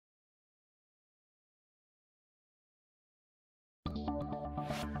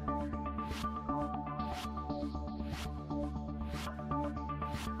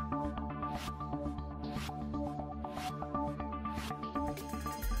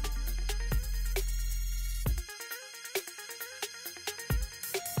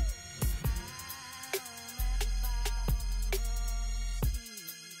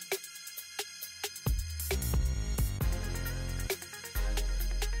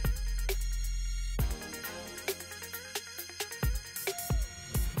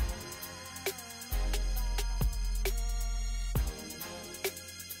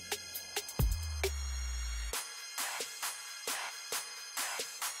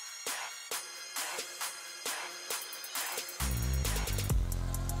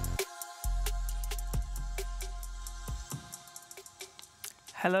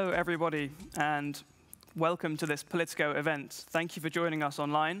Hello, everybody, and welcome to this Politico event. Thank you for joining us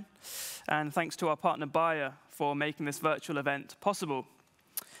online, and thanks to our partner Bayer for making this virtual event possible.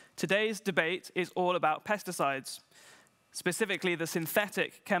 Today's debate is all about pesticides, specifically the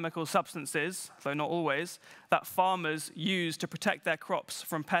synthetic chemical substances, though not always, that farmers use to protect their crops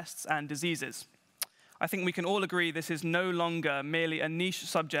from pests and diseases. I think we can all agree this is no longer merely a niche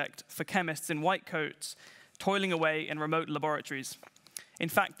subject for chemists in white coats toiling away in remote laboratories. In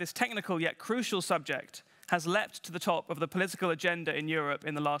fact, this technical yet crucial subject has leapt to the top of the political agenda in Europe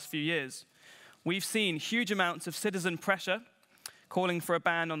in the last few years. We've seen huge amounts of citizen pressure calling for a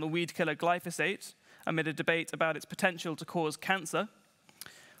ban on the weed killer glyphosate amid a debate about its potential to cause cancer.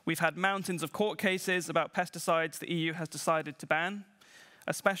 We've had mountains of court cases about pesticides the EU has decided to ban,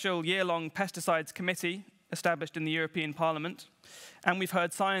 a special year-long pesticides committee established in the European Parliament, and we've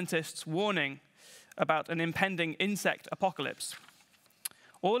heard scientists warning about an impending insect apocalypse.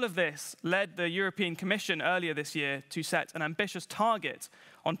 All of this led the European Commission earlier this year to set an ambitious target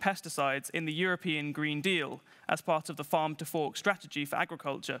on pesticides in the European Green Deal as part of the Farm to Fork strategy for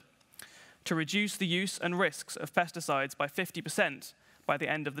agriculture, to reduce the use and risks of pesticides by 50% by the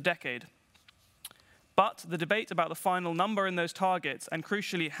end of the decade. But the debate about the final number in those targets, and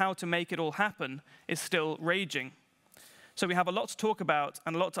crucially how to make it all happen, is still raging. So we have a lot to talk about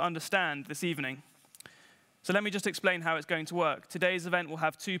and a lot to understand this evening. So let me just explain how it's going to work. Today's event will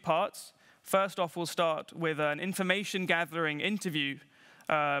have two parts. First off, we'll start with an information-gathering interview,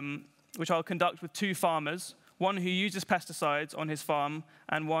 which I'll conduct with two farmers, one who uses pesticides on his farm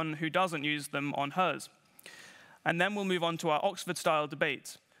and one who doesn't use them on hers. And then we'll move on to our Oxford-style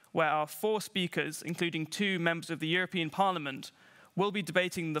debate, where our four speakers, including two members of the European Parliament, will be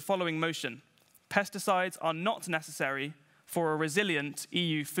debating the following motion: pesticides are not necessary for a resilient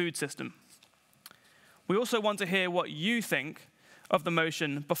EU food system. We also want to hear what you think of the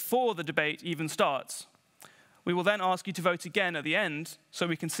motion before the debate even starts. We will then ask you to vote again at the end so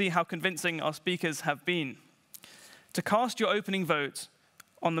we can see how convincing our speakers have been. To cast your opening vote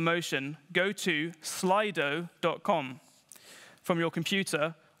on the motion, go to slido.com from your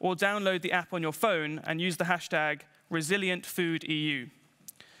computer or download the app on your phone and use the hashtag #ResilientFoodEU.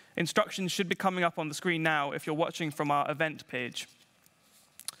 Instructions should be coming up on the screen now if you're watching from our event page.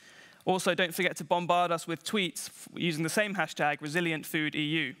 Also, don't forget to bombard us with tweets using the same hashtag,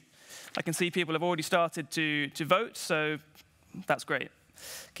 #ResilientFoodEU. I can see people have already started to vote, so that's great.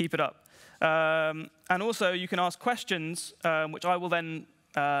 Keep it up. And also, you can ask questions, which I will then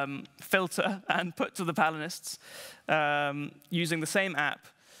filter and put to the panelists using the same app.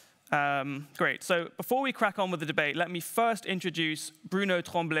 Great. So before we crack on with the debate, let me first introduce Bruno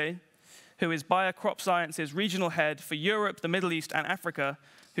Tremblay, who is Bayer Crop Sciences Regional Head for Europe, the Middle East, and Africa,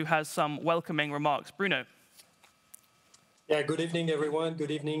 who has some welcoming remarks. Bruno. Yeah, good evening, everyone.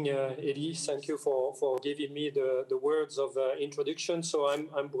 Good evening, Eddie. Thank you for giving me the words of introduction. So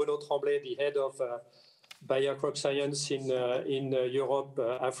I'm Bruno Tremblay, the head of Bayer Crop Science in Europe,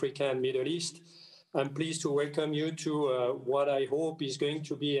 Africa, and Middle East. I'm pleased to welcome you to what I hope is going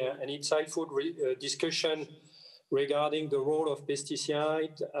to be an insightful discussion regarding the role of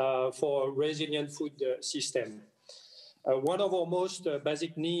pesticide for a resilient food system. One of our most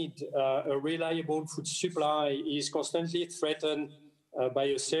basic needs, a reliable food supply, is constantly threatened by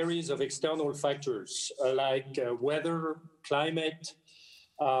a series of external factors like weather, climate,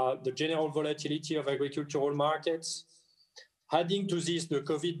 the general volatility of agricultural markets. Adding to this the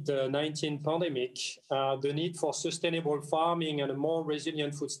COVID-19 pandemic, the need for sustainable farming and a more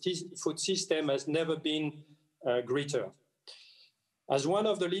resilient food system has never been greater. As one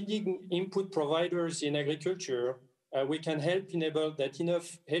of the leading input providers in agriculture, we can help enable that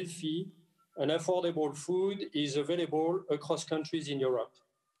enough healthy and affordable food is available across countries in Europe.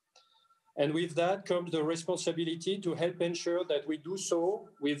 And with that comes the responsibility to help ensure that we do so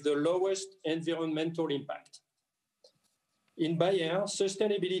with the lowest environmental impact. In Bayer,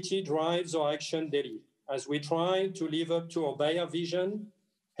 sustainability drives our action daily as we try to live up to our Bayer vision: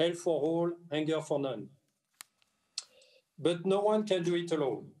 health for all, hunger for none. But no one can do it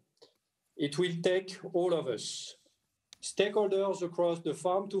alone. It will take all of us. Stakeholders across the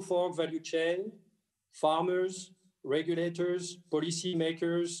farm-to-fork value chain, farmers, regulators,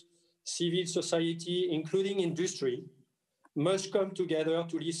 policymakers, civil society, including industry, must come together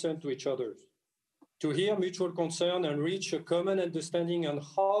to listen to each other, to hear mutual concern and reach a common understanding on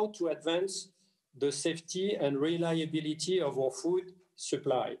how to advance the safety and reliability of our food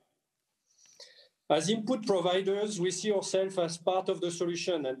supply. As input providers, we see ourselves as part of the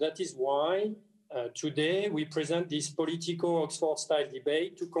solution, and that is why today we present this Politico Oxford-style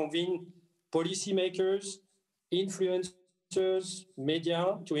debate to convene policymakers, influencers, influencers,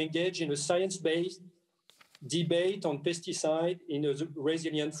 media to engage in a science-based debate on pesticide in a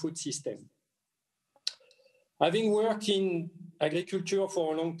resilient food system. Having worked in agriculture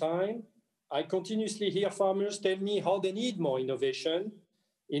for a long time, I continuously hear farmers tell me how they need more innovation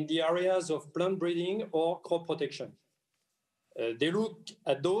in the areas of plant breeding or crop protection. They look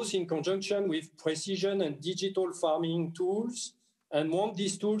at those in conjunction with precision and digital farming tools and want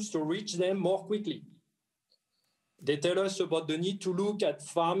these tools to reach them more quickly. They tell us about the need to look at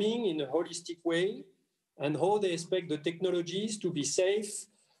farming in a holistic way and how they expect the technologies to be safe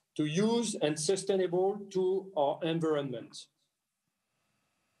to use and sustainable to our environment.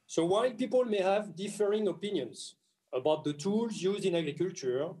 So while people may have differing opinions about the tools used in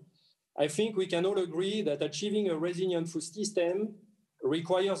agriculture, I think we can all agree that achieving a resilient food system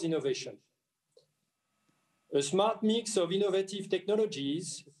requires innovation. A smart mix of innovative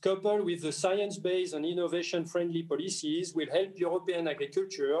technologies coupled with the science-based and innovation-friendly policies will help European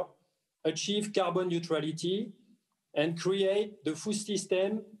agriculture achieve carbon neutrality and create the food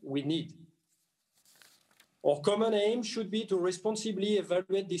system we need. Our common aim should be to responsibly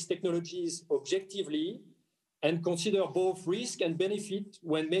evaluate these technologies objectively and consider both risk and benefit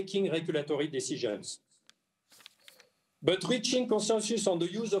when making regulatory decisions. But reaching consensus on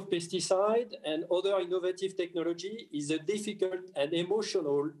the use of pesticide and other innovative technology is a difficult and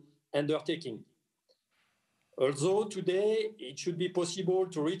emotional undertaking. Although today it should be possible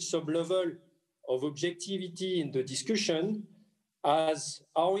to reach some level of objectivity in the discussion, as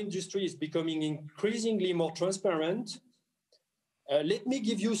our industry is becoming increasingly more transparent, let me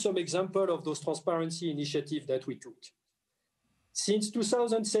give you some examples of those transparency initiatives that we took. Since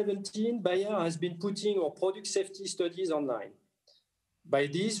 2017, Bayer has been putting our product safety studies online. By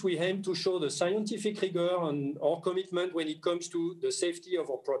this, we aim to show the scientific rigor and our commitment when it comes to the safety of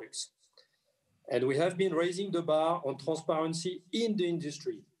our products. And we have been raising the bar on transparency in the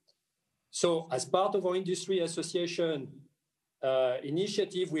industry. So as part of our industry association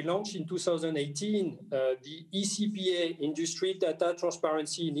initiative, we launched in 2018 the ECPA Industry Data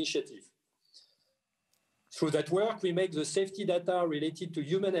Transparency Initiative. Through that work, we make the safety data related to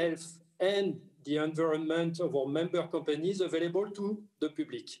human health and the environment of our member companies available to the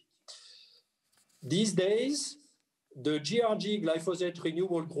public. These days, the GRG glyphosate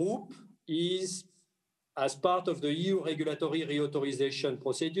renewal group is, as part of the EU regulatory reauthorization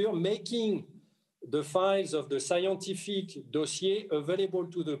procedure, making the files of the scientific dossier available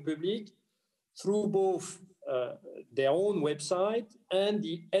to the public through both their own website and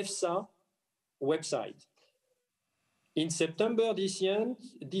the EFSA website. In September this year,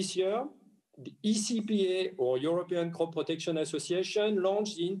 the ECPA, or European Crop Protection Association,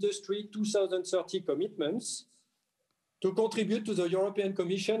 launched the Industry 2030 commitments to contribute to the European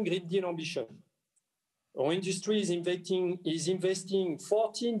Commission Green Deal ambition. Our industry is investing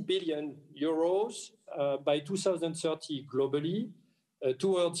 14 billion euros by 2030 globally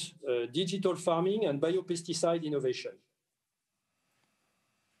towards digital farming and biopesticide innovation.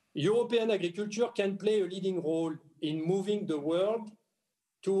 European agriculture can play a leading role in moving the world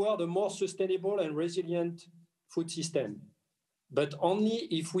toward a more sustainable and resilient food system, but only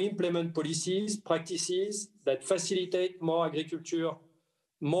if we implement policies, practices that facilitate more agricultural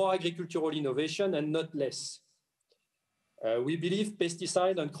innovation and not less. We believe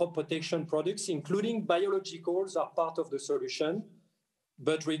pesticide and crop protection products, including biologicals, are part of the solution.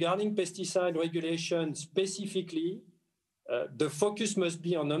 But regarding pesticide regulation specifically, the focus must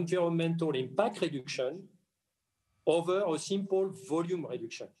be on environmental impact reduction over a simple volume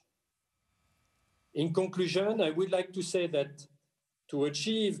reduction. In conclusion, I would like to say that to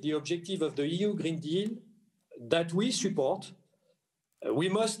achieve the objective of the EU Green Deal that we support, we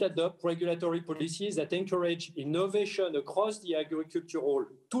must adopt regulatory policies that encourage innovation across the agricultural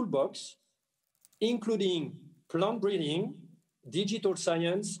toolbox, including plant breeding, digital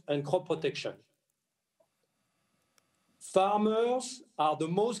science, and crop protection. Farmers are the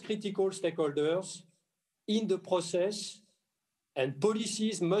most critical stakeholders in the process, and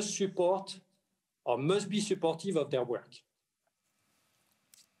policies must support or must be supportive of their work.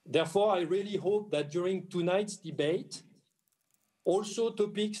 Therefore, I really hope that during tonight's debate, also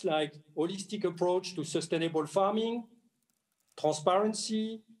topics like holistic approach to sustainable farming,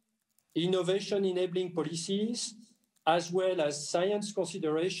 transparency, innovation enabling policies, as well as science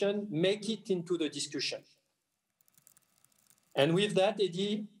consideration, make it into the discussion. And with that,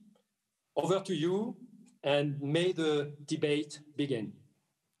 Eddie, over to you, and may the debate begin.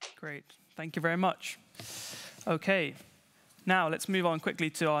 Great, thank you very much. Okay, now let's move on quickly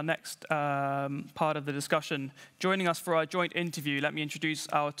to our next part of the discussion. Joining us for our joint interview, let me introduce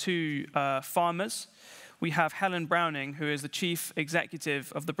our two farmers. we have Helen Browning, who is the Chief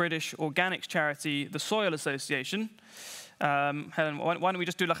Executive of the British organics charity, the Soil Association. Helen, why don't we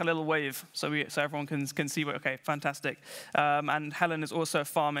just do like a little wave so everyone can see what, okay, fantastic. And Helen is also a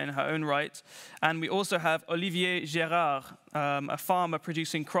farmer in her own right. And we also have Olivier Gérard, a farmer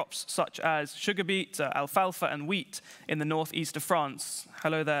producing crops such as sugar beet, alfalfa, and wheat in the northeast of France.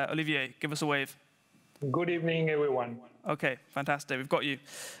 Hello there, Olivier, give us a wave. Good evening, everyone. Okay, fantastic, we've got you.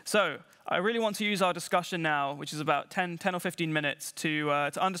 So I really want to use our discussion now, which is about 10 or 15 minutes, to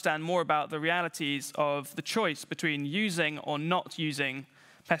understand more about the realities of the choice between using or not using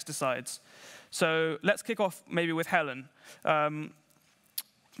pesticides. So let's kick off maybe with Helen. Why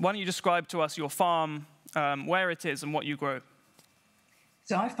don't you describe to us your farm, where it is and what you grow?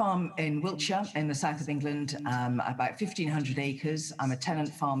 So I farm in Wiltshire, in the south of England, about 1,500 acres. I'm a tenant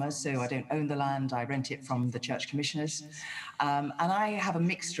farmer, so I don't own the land. I rent it from the church commissioners. And I have a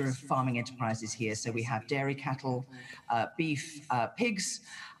mixture of farming enterprises here. So we have dairy cattle, beef, pigs,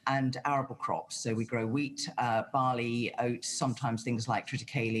 and arable crops. So we grow wheat, barley, oats, sometimes things like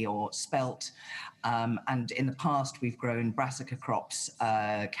triticale or spelt. And in the past, we've grown brassica crops,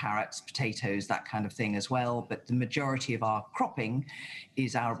 carrots, potatoes, that kind of thing as well. But the majority of our cropping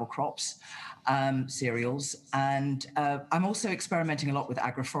is arable crops, cereals. And I'm also experimenting a lot with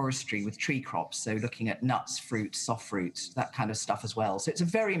agroforestry, with tree crops. So looking at nuts, fruits, soft fruits, that kind of stuff as well. So it's a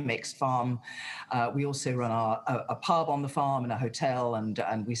very mixed farm. We also run a pub on the farm and a hotel,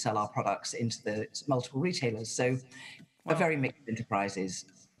 and we sell our products into the multiple retailers. So a very mixed enterprises.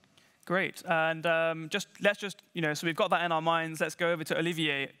 Great, and let's just, so we've got that in our minds. Let's go over to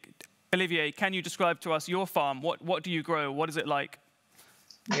Olivier. Olivier, can you describe to us your farm? What do you grow? What is it like?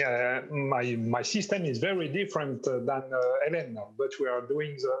 Yeah, my system is very different than Helen, but we are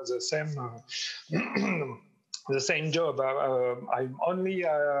doing the same the same job. I'm only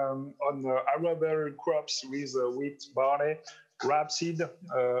on arable crops with wheat, barley, rapeseed,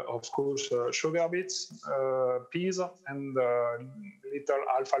 of course, sugar beets, peas, and little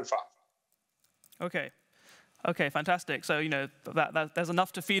alfalfa. Okay, fantastic. So, there's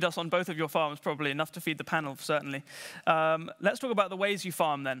enough to feed us on both of your farms, probably enough to feed the panel, certainly. Let's talk about the ways you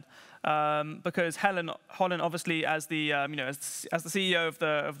farm then, because Helen, obviously, as the as the CEO of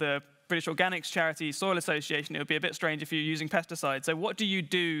the British Organics charity Soil Association, it would be a bit strange if you're using pesticides. So, what do you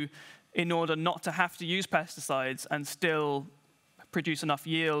do in order not to have to use pesticides and still produce enough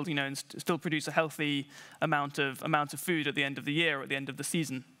yield, and still produce a healthy amount of food at the end of the year or at the end of the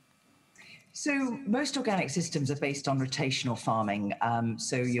season? So most organic systems are based on rotational farming.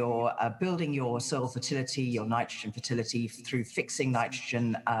 So you're building your soil fertility, your nitrogen fertility through fixing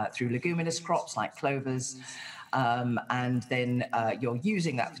nitrogen through leguminous crops like clovers, and then you're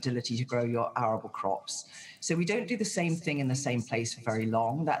using that fertility to grow your arable crops. So we don't do the same thing in the same place for very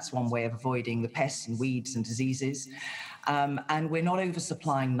long. That's one way of avoiding the pests and weeds and diseases. And we're not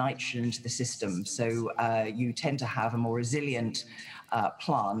oversupplying nitrogen into the system. So you tend to have a more resilient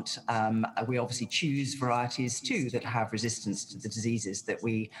plant. We obviously choose varieties too that have resistance to the diseases that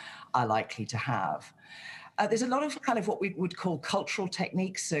we are likely to have. There's a lot of kind of what we would call cultural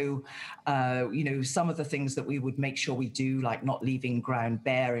techniques. So, some of the things that we would make sure we do, like not leaving ground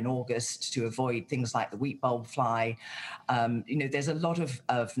bare in August to avoid things like the wheat bulb fly. There's a lot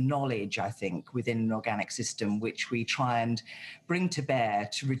of knowledge, I think, within an organic system, which we try and bring to bear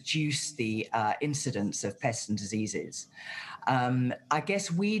to reduce the incidence of pests and diseases. I guess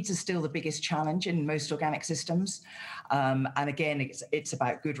weeds are still the biggest challenge in most organic systems. And again, it's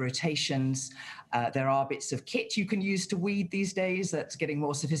about good rotations. There are bits of kit you can use to weed these days that's getting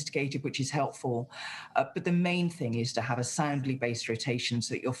more sophisticated, which is helpful. But the main thing is to have a soundly based rotation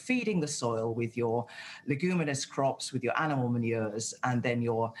so that you're feeding the soil with your leguminous crops, with your animal manures, and then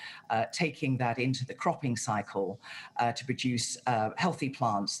you're taking that into the cropping cycle to produce healthy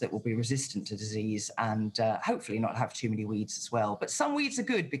plants that will be resistant to disease and hopefully not have too many weeds as well. But some weeds are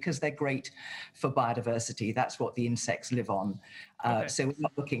good because they're great for biodiversity. That's what the insects live on. So we're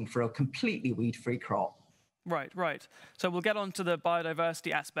not looking for a completely weed-free crop. Right. So we'll get on to the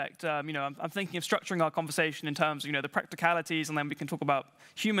biodiversity aspect. I'm thinking of structuring our conversation in terms of, the practicalities, and then we can talk about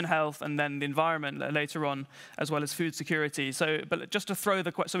human health and then the environment later on, as well as food security. So, but just to throw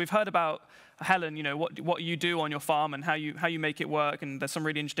so we've heard about Helen, what you do on your farm and how you make it work, and there's some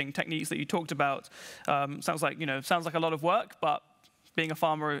really interesting techniques that you talked about. Sounds like a lot of work, but being a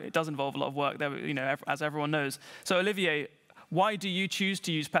farmer, it does involve a lot of work, there, as everyone knows. So Olivier, why do you choose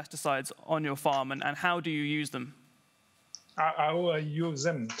to use pesticides on your farm, and how do you use them? How I use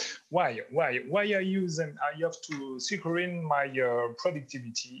them? Why I use them? I have to secure in my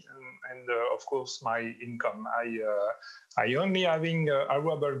productivity and of course my income. I only having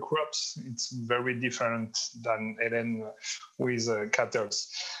arable crops. It's very different than Ellen with cattle.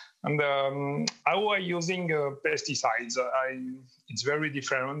 And how I using pesticides? It's very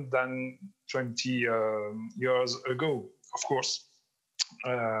different than 20 years ago, of course.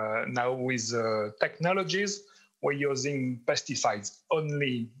 Now with technologies, we're using pesticides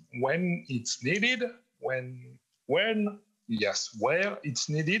only when it's needed, yes, where it's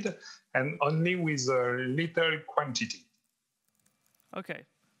needed, and only with a little quantity. Okay,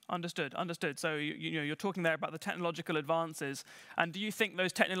 understood, understood. So you're talking there about the technological advances, and do you think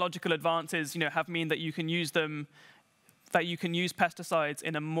those technological advances, have mean that you can use them, that you can use pesticides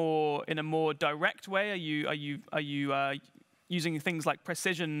in a more direct way? Are you using things like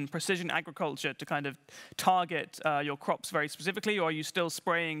precision agriculture to kind of target your crops very specifically, or are you still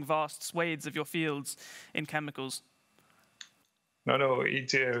spraying vast swathes of your fields in chemicals? No.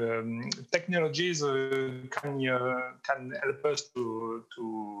 Technologies can help us to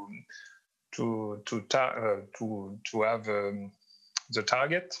have the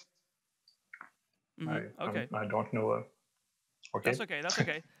target. Mm-hmm. Okay. I don't know. Okay. That's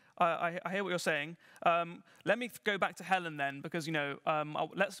okay. I hear what you're saying. Let me go back to Helen then, because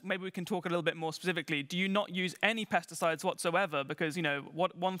maybe we can talk a little bit more specifically. Do you not use any pesticides whatsoever? Because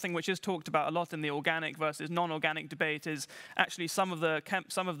one thing which is talked about a lot in the organic versus non-organic debate is actually some of the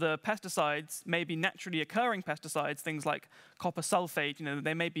pesticides may be naturally occurring pesticides, things like copper sulfate.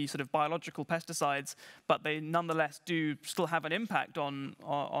 They may be sort of biological pesticides, but they nonetheless do still have an impact on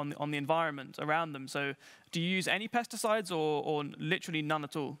the environment around them. So, do you use any pesticides or literally none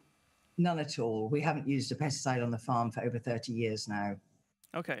at all? None at all. We haven't used a pesticide on the farm for over 30 years now.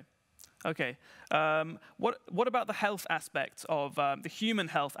 Okay. What about the health aspects of the human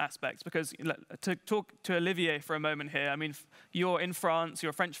health aspects? Because to talk to Olivier for a moment here, I mean, you're in France, you're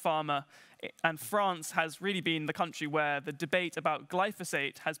a French farmer, and France has really been the country where the debate about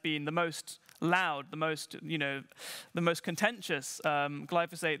glyphosate has been the most loud, the most contentious.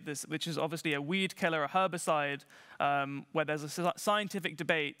 Glyphosate, which is obviously a weed killer, a herbicide, where there's a scientific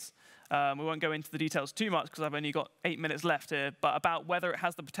debate. We won't go into the details too much because I've only got 8 minutes left here, but about whether it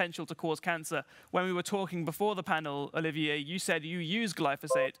has the potential to cause cancer. When we were talking before the panel, Olivier, you said you use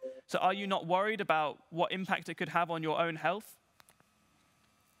glyphosate. So are you not worried about what impact it could have on your own health?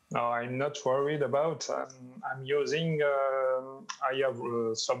 No, I'm not worried about. I'm using. I have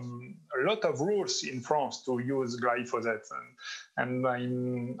a lot of rules in France to use glyphosate, and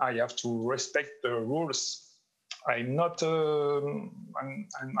I have to respect the rules. I'm not. I'm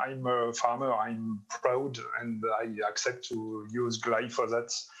a farmer. I'm proud, and I accept to use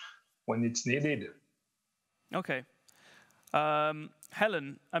glyphosate when it's needed. Okay,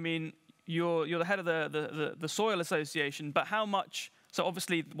 Helen. I mean, you're the head of the Soil Association, but how much? So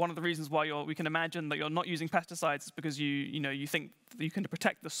obviously, one of the reasons why we can imagine that you're not using pesticides is because you think that you can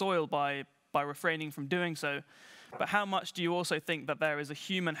protect the soil by refraining from doing so. But how much do you also think that there is a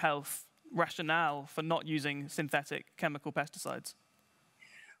human health rationale for not using synthetic chemical pesticides?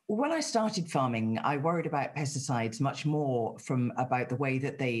 When I started farming, I worried about pesticides much more about the way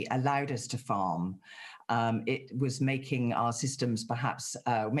that they allowed us to farm. It was making our systems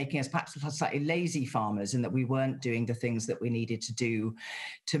making us perhaps slightly lazy farmers, in that we weren't doing the things that we needed to do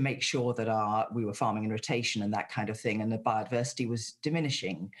to make sure that we were farming in rotation and that kind of thing, and the biodiversity was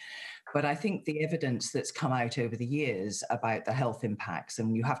diminishing. But I think the evidence that's come out over the years about the health impacts,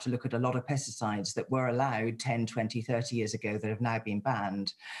 and you have to look at a lot of pesticides that were allowed 10, 20, 30 years ago that have now been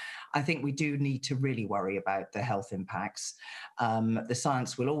banned, I think we do need to really worry about the health impacts. The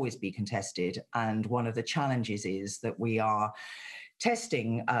science will always be contested, and one of the challenges is that we are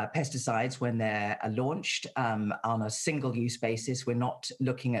testing pesticides when they're launched on a single-use basis. We're not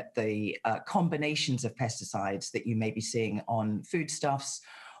looking at the combinations of pesticides that you may be seeing on foodstuffs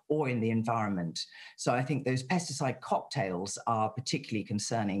or in the environment. So I think those pesticide cocktails are particularly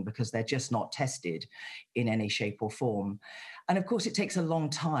concerning because they're just not tested in any shape or form. And of course, it takes a long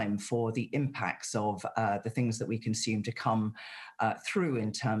time for the impacts of the things that we consume to come through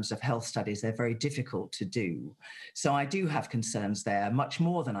in terms of health studies. They're very difficult to do. So I do have concerns there, much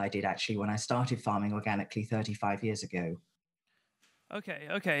more than I did actually when I started farming organically 35 years ago.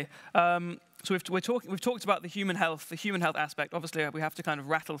 Okay. So we've talked about the human health aspect. Obviously, we have to kind of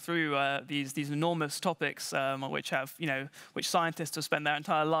rattle through these enormous topics which scientists have spent their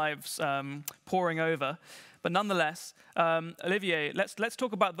entire lives poring over. But nonetheless, Olivier, let's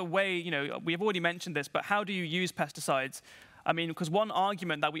talk about the way, we've already mentioned this, but how do you use pesticides? I mean, because one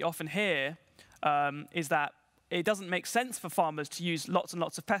argument that we often hear is that it doesn't make sense for farmers to use lots and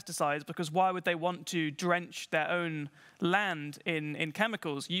lots of pesticides, because why would they want to drench their own land in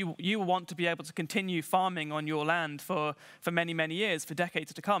chemicals? You want to be able to continue farming on your land for many, many years, for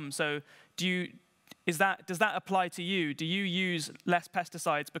decades to come. So does that apply to you? Do you use less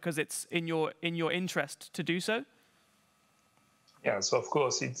pesticides because it's in your interest to do so? Yes, of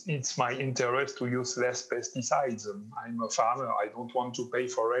course, it's my interest to use less pesticides. I'm a farmer. I don't want to pay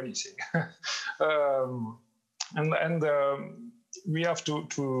for anything. And we have to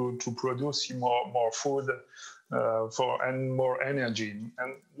produce more food and more energy.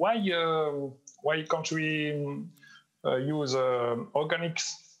 And why can't we use organics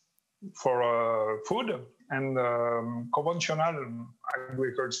for food and conventional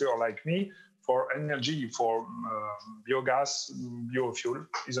agriculture like me for energy, for biogas, biofuel,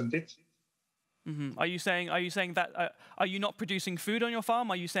 isn't it? Mm-hmm. Are you saying that are you not producing food on your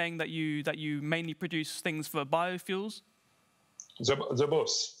farm? Are you saying that you mainly produce things for biofuels? The both.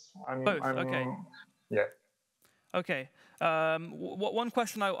 Both. Okay. Yeah. Okay. One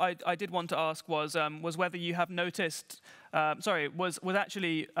question I did want to ask was whether you have noticed. Was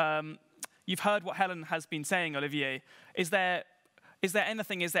actually you've heard what Helen has been saying, Olivier. Is there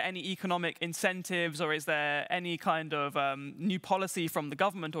any economic incentives, or is there any kind of new policy from the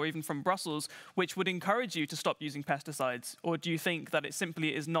government or even from Brussels which would encourage you to stop using pesticides? Or do you think that it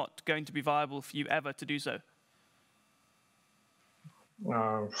simply is not going to be viable for you ever to do so?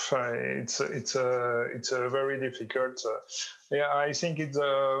 It's a very difficult. I think it's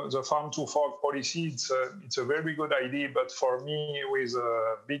the farm to fork policy. It's a very good idea, but for me, with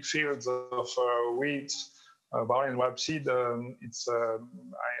big fields of wheat, barley and rapeseed,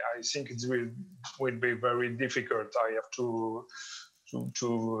 I think it will be very difficult. I have to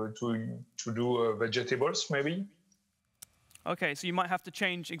do vegetables maybe. Okay, so you might have to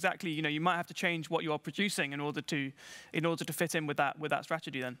change you might have to change what you are producing in order to fit in with that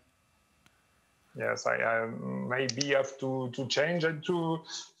strategy then. Yes, I maybe have to change and to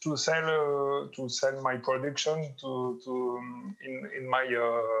sell my production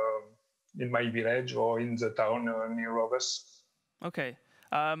in my village or in the town near us. Okay.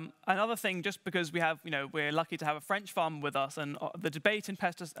 Another thing, just because we're lucky to have a French farmer with us, and the debate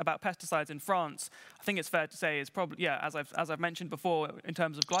about pesticides in France, I think it's fair to say, is probably, as I've mentioned before, in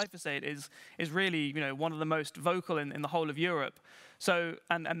terms of glyphosate, is really one of the most vocal in the whole of Europe. So,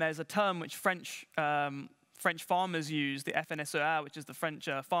 and there's a term which French farmers use, the FNSEA, which is the French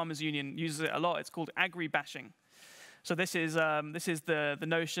Farmers Union, uses it a lot. It's called agri-bashing. So this is the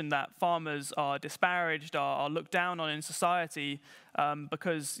notion that farmers are disparaged, are looked down on in society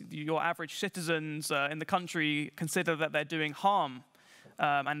because your average citizens in the country consider that they're doing harm,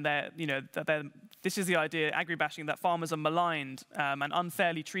 and this is the idea, agri-bashing, that farmers are maligned and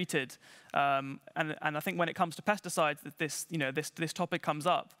unfairly treated. And I think when it comes to pesticides, that this topic comes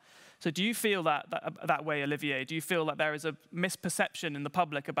up. So do you feel that way, Olivier? Do you feel that there is a misperception in the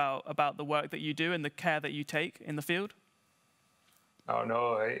public about the work that you do and the care that you take in the field?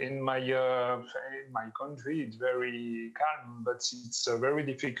 No. In my country, it's very calm, but it's very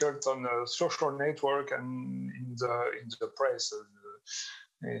difficult on the social network and in the press.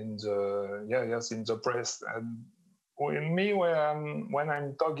 In the press. And with me, when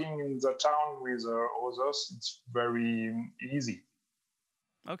I'm talking in the town with others, it's very easy.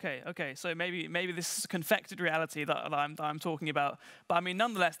 Okay. So maybe this is a confected reality that I'm talking about. But I mean,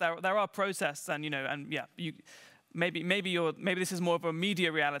 nonetheless, there are protests, and maybe this is more of a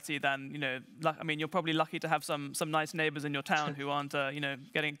media reality than you're probably lucky to have some nice neighbors in your town who aren't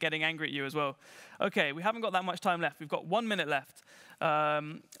getting angry at you as well. Okay, we haven't got that much time left. We've got 1 minute left.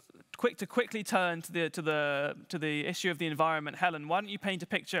 Quickly turn to the issue of the environment. Helen, why don't you paint a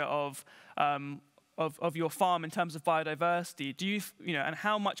picture of your farm in terms of biodiversity? And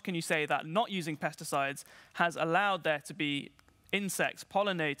how much can you say that not using pesticides has allowed there to be insects,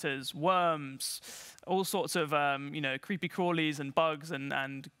 pollinators, worms, all sorts of creepy crawlies and bugs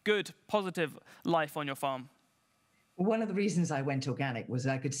and good, positive life on your farm? One of the reasons I went organic was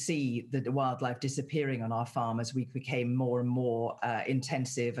I could see the wildlife disappearing on our farm as we became more and more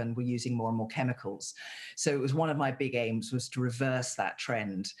intensive and we're using more and more chemicals. So it was one of my big aims was to reverse that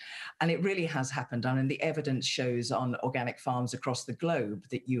trend. And it really has happened. I mean, the evidence shows on organic farms across the globe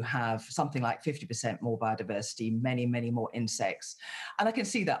that you have something like 50% more biodiversity, many, many more insects. And I can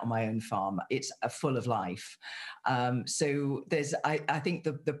see that on my own farm. It's full of life. So I think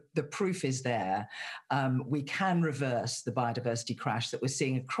the proof is there. We can reverse reverse the biodiversity crash that we're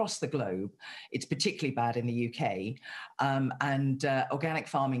seeing across the globe. It's particularly bad in the UK. Organic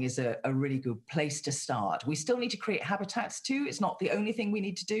farming is a really good place to start. We still need to create habitats too. It's not the only thing we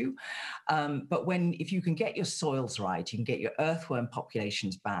need to do. But if you can get your soils right, you can get your earthworm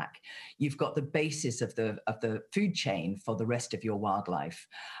populations back, you've got the basis of the food chain for the rest of your wildlife.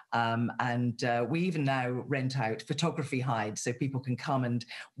 We even now rent out photography hides so people can come and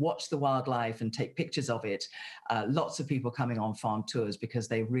watch the wildlife and take pictures of it. Lots of people coming on farm tours because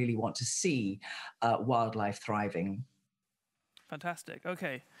they really want to see wildlife thriving. Fantastic.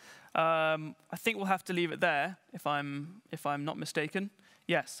 Okay, I think we'll have to leave it there if I'm not mistaken.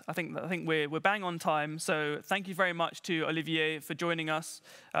 Yes, I think we're bang on time. So thank you very much to Olivier for joining us.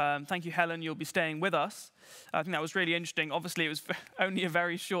 Thank you, Helen. You'll be staying with us. I think that was really interesting. Obviously, it was only a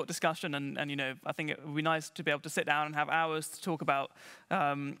very short discussion, and you know, I think it would be nice to be able to sit down and have hours to talk about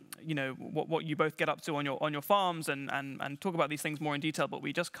you know, what you both get up to on your farms and talk about these things more in detail. But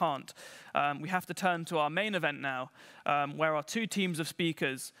we just can't. We have to turn to our main event now, where our two teams of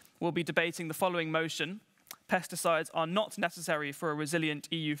speakers will be debating the following motion: pesticides are not necessary for a resilient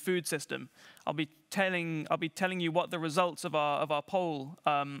EU food system. I'll be telling you what the results of our poll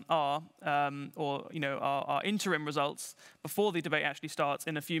are, or you know, our interim results before the debate actually starts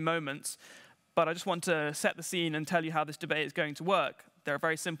in a few moments. But I just want to set the scene and tell you how this debate is going to work. There are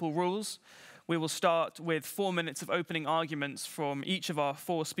very simple rules. We will start with 4 minutes of opening arguments from each of our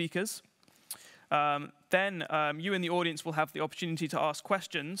 4 speakers. Then you in the audience will have the opportunity to ask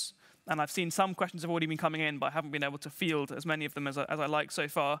questions. And I've seen some questions have already been coming in, but I haven't been able to field as many of them as I like so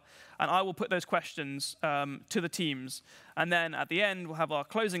far. And I will put those questions to the teams. And then at the end, we'll have our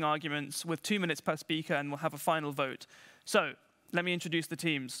closing arguments with 2 minutes per speaker, and we'll have a final vote. So let me introduce the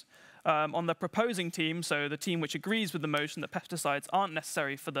teams. On the proposing team, so the team which agrees with the motion that pesticides aren't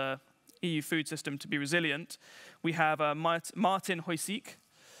necessary for the EU food system to be resilient, we have Martin Hojsík,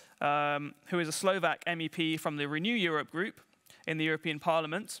 who is a Slovak MEP from the Renew Europe group in the European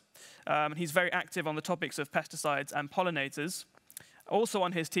Parliament. He's very active on the topics of pesticides and pollinators. Also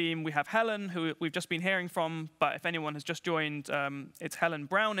on his team, we have Helen, who we've just been hearing from, but if anyone has just joined, it's Helen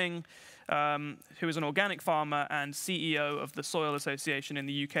Browning, who is an organic farmer and CEO of the Soil Association in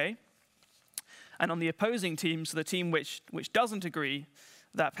the UK. And on the opposing team, so the team which doesn't agree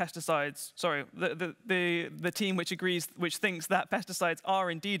that pesticides, sorry, the team which thinks that pesticides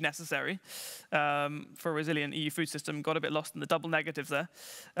are indeed necessary for a resilient EU food system, got a bit lost in the double negatives there.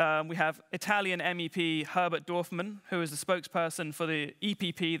 We have Italian MEP Herbert Dorfmann, who is the spokesperson for the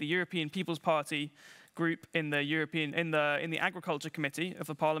EPP, the European People's Party group in the Agriculture Committee of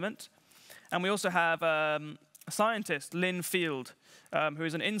the Parliament. And we also have scientist Lynn Field, who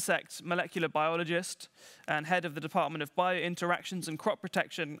is an insect molecular biologist and head of the Department of Biointeractions and Crop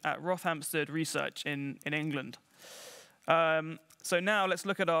Protection at Rothamsted Research in England. So now let's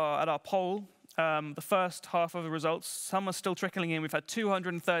look at our poll. The first half of the results, some are still trickling in. We've had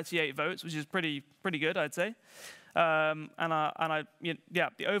 238 votes, which is pretty good, I'd say. The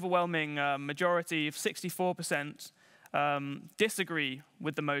overwhelming majority of 64% disagree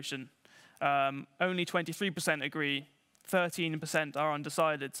with the motion. Only 23% agree, 13% are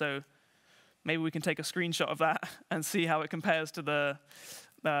undecided. So maybe we can take a screenshot of that and see how it compares to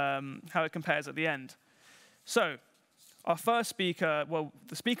how it compares at the end. So our first speaker, well,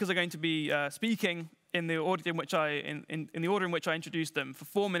 the speakers are going to be speaking in the order in which I introduced them for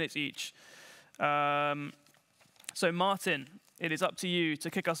 4 minutes each. So Martin, it is up to you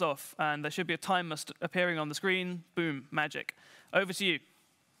to kick us off, and there should be a timer appearing on the screen. Boom, magic. Over to you.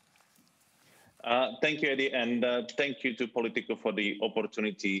 Thank you, Eddie, and thank you to Politico for the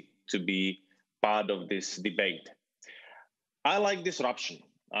opportunity to be part of this debate. I like disruption.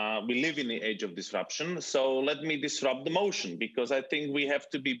 We live in the age of disruption, so let me disrupt the motion, because I think we have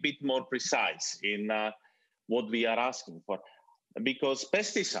to be a bit more precise in what we are asking for. Because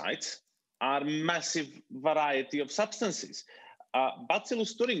pesticides are a massive variety of substances.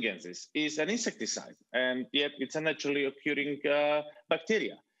 Bacillus thuringiensis is an insecticide, and yet it's a naturally occurring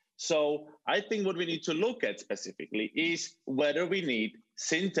bacteria. So I think what we need to look at specifically is whether we need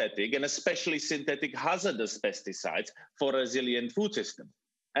synthetic and especially synthetic hazardous pesticides for a resilient food system.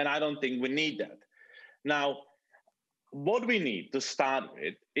 And I don't think we need that. Now, what we need to start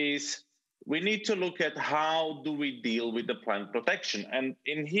with is we need to look at how do we deal with the plant protection. And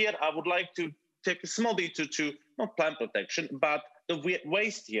in here, I would like to take a small detour to not plant protection, but the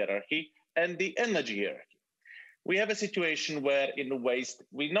waste hierarchy and the energy hierarchy. We have a situation where in the waste,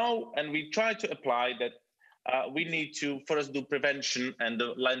 we know and we try to apply that we need to first do prevention, and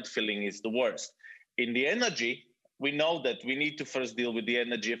the landfilling is the worst. In the energy, we know that we need to first deal with the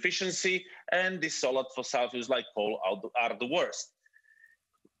energy efficiency, and the solid fossil fuels like coal are the worst.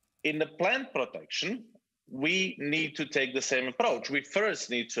 In the plant protection, we need to take the same approach. We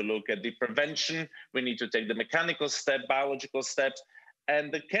first need to look at the prevention, we need to take the mechanical step, biological steps,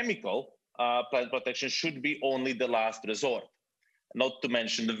 and the chemical plant protection should be only the last resort. Not to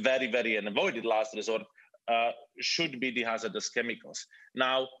mention the very, very unavoided last resort should be the hazardous chemicals.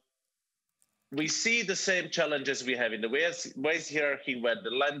 Now, we see the same challenges we have in the waste hierarchy, where the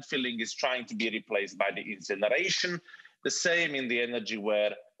landfilling is trying to be replaced by the incineration, the same in the energy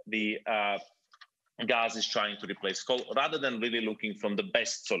where the gas is trying to replace coal, rather than really looking from the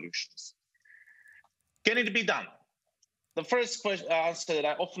best solutions. Can it be done? The first answer that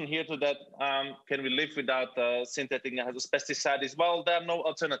I often hear to that, can we live without synthetic hazardous pesticides? Well, there are no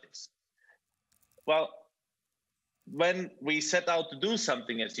alternatives. Well, when we set out to do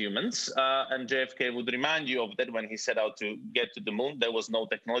something as humans, and JFK would remind you of that when he set out to get to the moon, there was no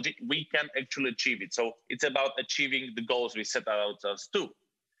technology, we can actually achieve it. So it's about achieving the goals we set out to.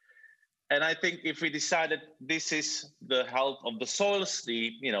 And I think if we decided this is the health of the soils,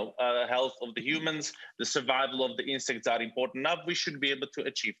 the health of the humans, the survival of the insects are important enough, we should be able to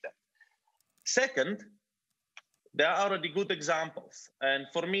achieve that. Second, there are already good examples. And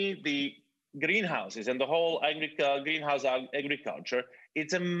for me, the greenhouses and the whole greenhouse agriculture,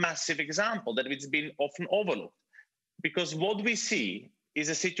 it's a massive example that it's been often overlooked. Because what we see is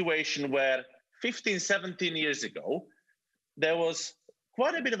a situation where 15, 17 years ago, there was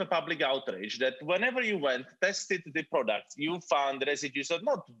quite a bit of a public outrage that whenever you went, tested the products, you found residues of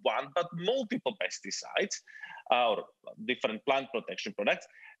not one, but multiple pesticides or different plant protection products.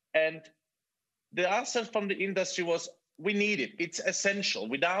 And the answer from the industry was, we need it. It's essential.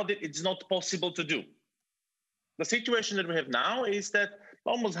 Without it, it's not possible to do. The situation that we have now is that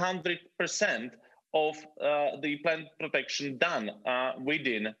almost 100% of the plant protection done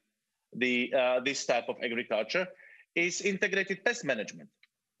within this type of agriculture is integrated pest management.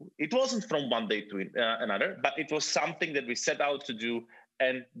 It wasn't from one day to another, but it was something that we set out to do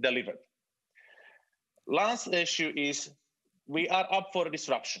and delivered. Last issue is we are up for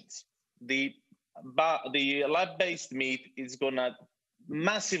disruptions. The lab-based meat is going to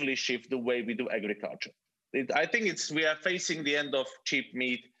massively shift the way we do agriculture. I think we are facing the end of cheap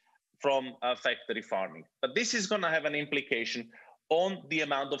meat from factory farming, but this is going to have an implication on the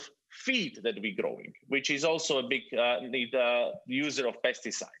amount of feed that we're growing, which is also a big user of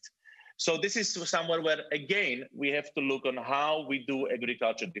pesticides. So this is somewhere where, again, we have to look on how we do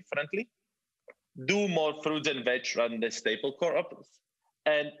agriculture differently, do more fruits and veg rather than staple crops.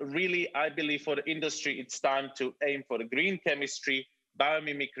 And really, I believe for the industry, it's time to aim for the green chemistry,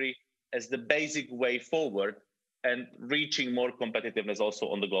 biomimicry as the basic way forward and reaching more competitiveness also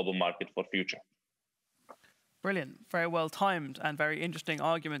on the global market for future. Brilliant. Very well timed and very interesting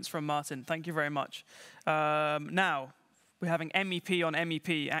arguments from Martin. Thank you very much. Now, we're having MEP on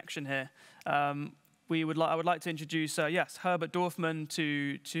MEP action here. I would like to introduce, Herbert Dorfman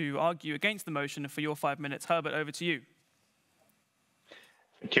to argue against the motion for your 5 minutes. Herbert, over to you.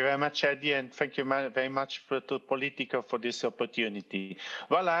 Thank you very much, Eddie, and thank you very much to Politico for this opportunity.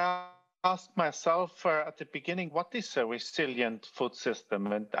 Well, I asked myself at the beginning, what is a resilient food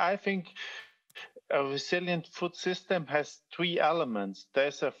system? And I think a resilient food system has three elements.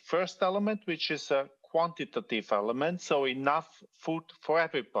 There's a first element, which is a quantitative element, so enough food for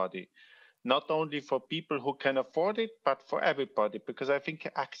everybody. Not only for people who can afford it, but for everybody, because I think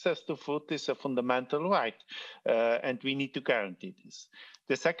access to food is a fundamental right, and we need to guarantee this.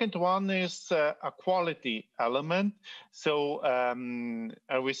 The second one is a quality element. So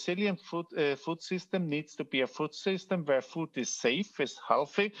a resilient food system needs to be a food system where food is safe, is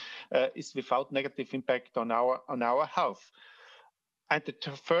healthy, is without negative impact on our health. And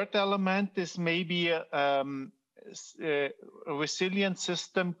the third element is maybe a resilient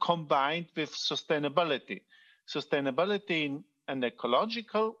system combined with sustainability. Sustainability in an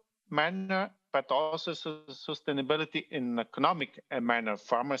ecological manner, but also sustainability in an economic manner.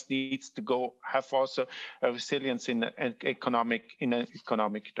 Farmers needs to have also a resilience in economic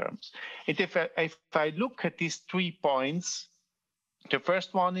terms. And if I look at these 3 points, the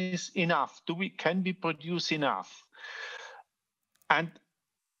first one is enough. Can we produce enough? And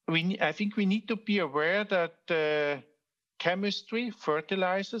I think we need to be aware that chemistry,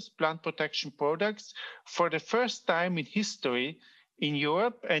 fertilizers, plant protection products, for the first time in history in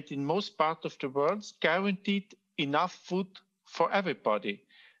Europe and in most parts of the world, guaranteed enough food for everybody.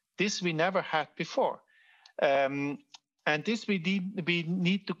 This we never had before. And this we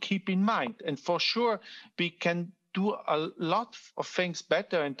need to keep in mind. And for sure, we can do a lot of things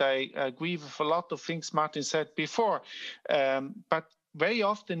better, and I agree with a lot of things Martin said before. But very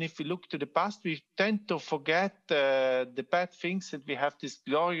often, if we look to the past, we tend to forget the bad things, and we have this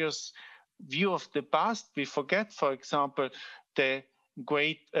glorious view of the past. We forget, for example, the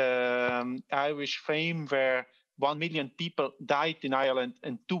great Irish fame where 1 million people died in Ireland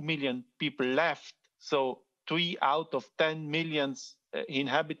and 2 million people left. So 3 out of 10 million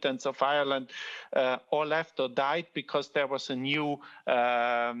inhabitants of Ireland or left or died because there was a new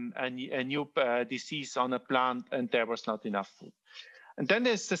disease on a plant and there was not enough food. And then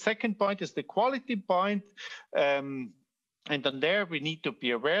there's the second point, is the quality point. And on there, we need to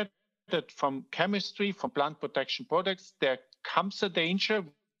be aware that from chemistry, from plant protection products, there comes a danger.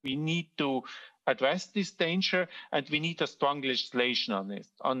 We need to address this danger, and we need a strong legislation on it,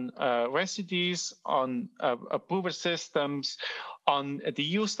 on residues, on approval systems, on the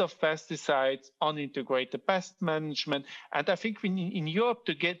use of pesticides, on integrated pest management. And I think we need, in Europe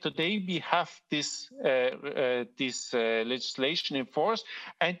today, we have this legislation in force,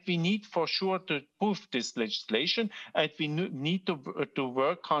 and we need for sure to improve this legislation, and we need to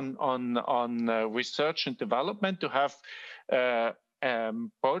work on research and development to have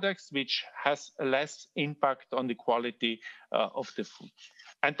products which has less impact on the quality of the food.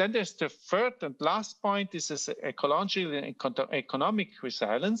 And then there's the third and last point, this is ecological and economic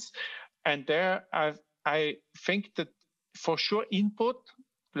resilience. And there I think that for sure input,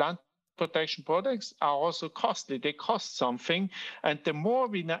 plant protection products are also costly. They cost something. And the more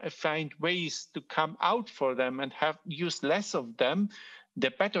we find ways to come out for them and use less of them,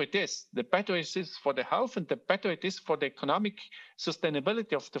 the better it is. The better it is for the health, and the better it is for the economic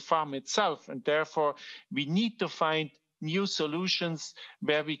sustainability of the farm itself. And therefore, we need to find new solutions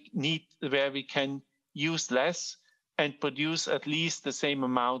where we can use less and produce at least the same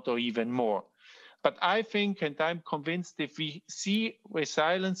amount or even more. But I think, and I'm convinced, if we see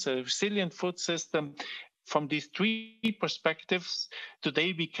resilience, a resilient food system, from these three perspectives,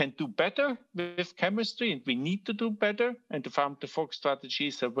 today we can do better with chemistry, and we need to do better. And the Farm to Fork strategy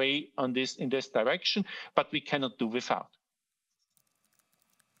is a way in this direction, but we cannot do without.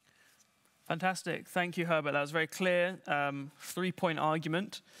 Fantastic. Thank you, Herbert. That was very clear. 3-point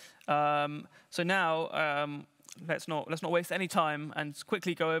argument. So now let's not waste any time and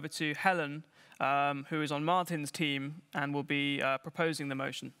quickly go over to Helen, who is on Martin's team and will be proposing the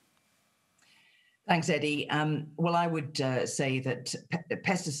motion. Thanks, Eddie. Well, I would say that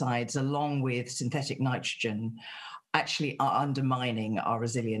pesticides, along with synthetic nitrogen, actually are undermining our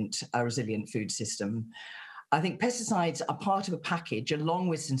resilient food system. I think pesticides are part of a package, along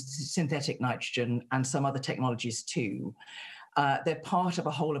with synthetic nitrogen and some other technologies too. They're part of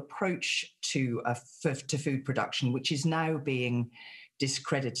a whole approach to food production, which is now being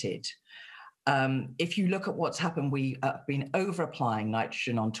discredited. If you look at what's happened, we have been over-applying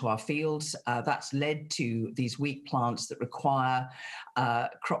nitrogen onto our fields. That's led to these weak plants that require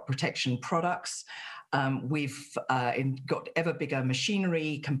crop protection products. We've got ever bigger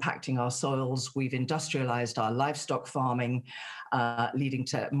machinery compacting our soils. We've industrialized our livestock farming, leading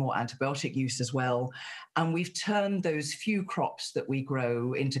to more antibiotic use as well. And we've turned those few crops that we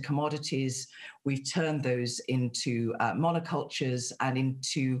grow into commodities. We've turned those into monocultures and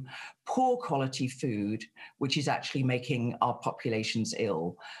into poor quality food, which is actually making our populations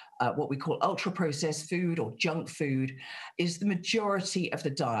ill. What we call ultra-processed food or junk food is the majority of the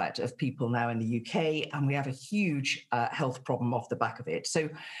diet of people now in the UK, and we have a huge health problem off the back of it. So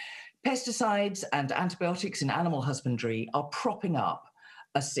pesticides and antibiotics in animal husbandry are propping up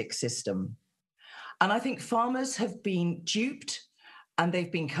a sick system. And I think farmers have been duped and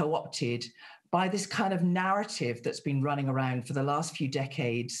they've been co-opted by this kind of narrative that's been running around for the last few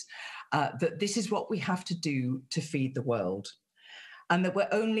decades, that this is what we have to do to feed the world. And that we're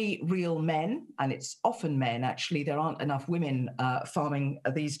only real men, and it's often men, actually, there aren't enough women farming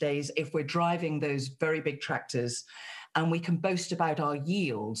these days, if we're driving those very big tractors and we can boast about our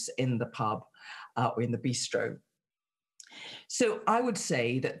yields in the pub or in the bistro. So I would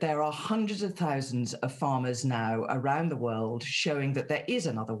say that there are hundreds of thousands of farmers now around the world showing that there is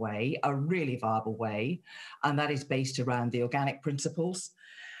another way, a really viable way, and that is based around the organic principles.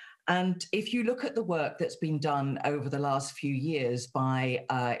 And if you look at the work that's been done over the last few years by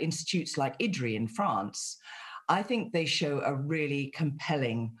institutes like IDRI in France, I think they show a really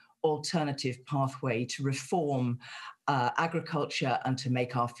compelling alternative pathway to reform agriculture and to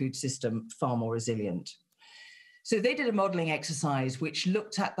make our food system far more resilient. So they did a modeling exercise which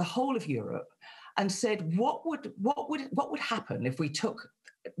looked at the whole of Europe and said, what would happen if we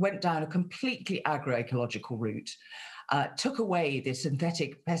went down a completely agroecological route, took away the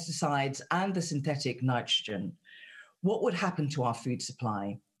synthetic pesticides and the synthetic nitrogen? what would happen to our food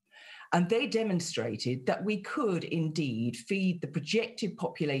supply? And they demonstrated that we could indeed feed the projected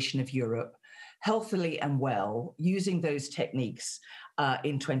population of Europe healthily and well using those techniques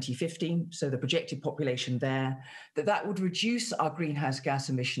in 2050. So the projected population there, that would reduce our greenhouse gas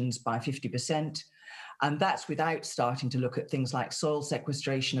emissions by 50%. And that's without starting to look at things like soil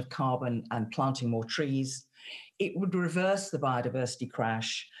sequestration of carbon and planting more trees. It would reverse the biodiversity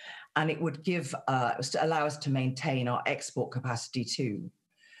crash, and it would allow us to maintain our export capacity too.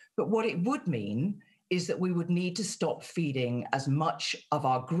 But what it would mean is that we would need to stop feeding as much of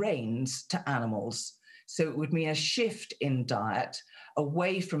our grains to animals. So it would mean a shift in diet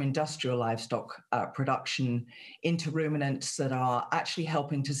away from industrial livestock production into ruminants that are actually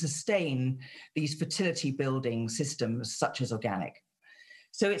helping to sustain these fertility building systems such as organic.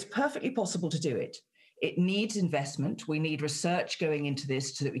 So it's perfectly possible to do it. It needs investment. We need research going into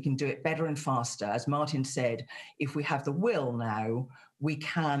this so that we can do it better and faster. As Martin said, if we have the will now, we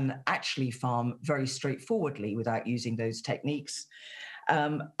can actually farm very straightforwardly without using those techniques.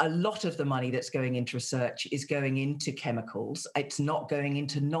 A lot of the money that's going into research is going into chemicals. It's not going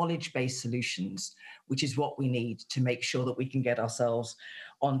into knowledge-based solutions, which is what we need to make sure that we can get ourselves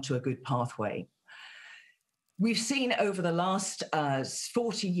onto a good pathway. We've seen over the last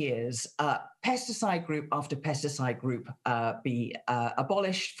 40 years, pesticide group after pesticide group be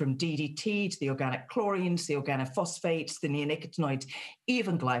abolished, from DDT to the organic chlorines, the organophosphates, the neonicotinoids,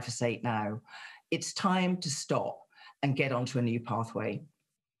 even glyphosate now. It's time to stop and get onto a new pathway.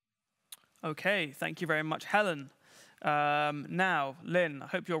 Okay, thank you very much, Helen. Now, Lynn, I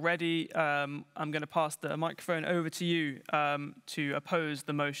hope you're ready. I'm going to pass the microphone over to you to oppose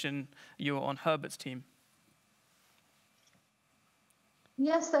the motion. You're on Herbert's team.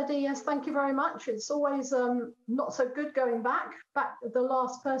 Yes, Eddie, yes, thank you very much. It's always not so good going back to the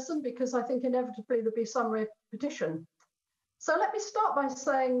last person, because I think inevitably there'll be some repetition. So let me start by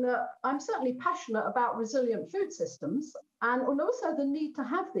saying that I'm certainly passionate about resilient food systems and also the need to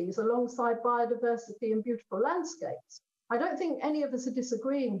have these alongside biodiversity and beautiful landscapes. I don't think any of us are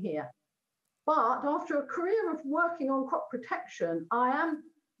disagreeing here. But after a career of working on crop protection, I am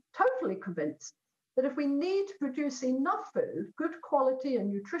totally convinced that if we need to produce enough food, good quality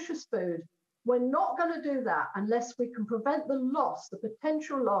and nutritious food, we're not going to do that unless we can prevent the loss, the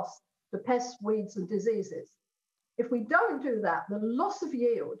potential loss to pests, weeds and diseases. If we don't do that, the loss of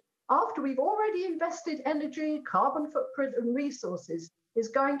yield, after we've already invested energy, carbon footprint and resources, is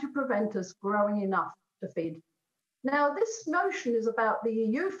going to prevent us growing enough to feed. Now, this notion is about the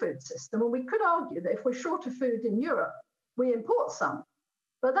EU food system, and we could argue that if we're short of food in Europe, we import some.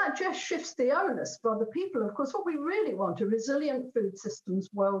 But that just shifts the onus for other people. Of course, what we really want are resilient food systems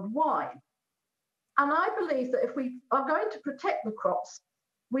worldwide. And I believe that if we are going to protect the crops,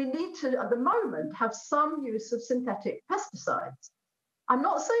 we need to, at the moment, have some use of synthetic pesticides. I'm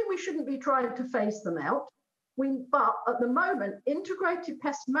not saying we shouldn't be trying to phase them out, but at the moment, integrated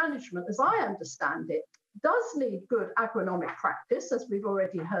pest management, as I understand it, does need good agronomic practice, as we've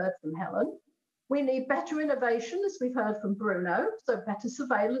already heard from Helen. We need better innovation, as we've heard from Bruno, so better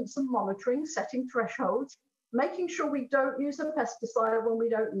surveillance and monitoring, setting thresholds, making sure we don't use a pesticide when we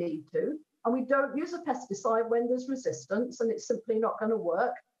don't need to, and we don't use a pesticide when there's resistance and it's simply not going to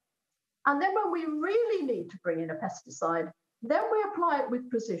work. And then when we really need to bring in a pesticide, then we apply it with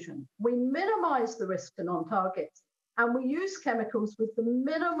precision. We minimize the risk to non-targets, and we use chemicals with the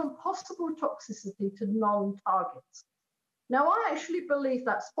minimum possible toxicity to non-targets. Now, I actually believe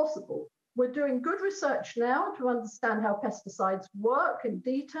that's possible. We're doing good research now to understand how pesticides work in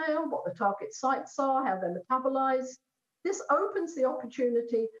detail, what the target sites are, how they're metabolized. This opens the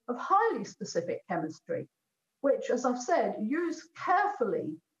opportunity of highly specific chemistry, which, as I've said, used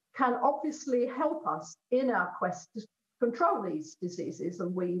carefully, can obviously help us in our quest to control these diseases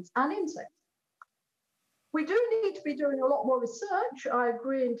and weeds and insects. We do need to be doing a lot more research. I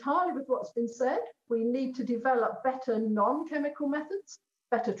agree entirely with what's been said. We need to develop better non-chemical methods,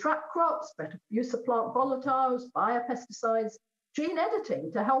 better trap crops, better use of plant volatiles, biopesticides, gene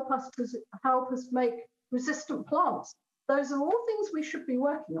editing to help us make resistant plants. Those are all things we should be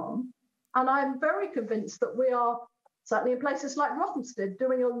working on. And I'm very convinced that we are, certainly in places like Rothamsted,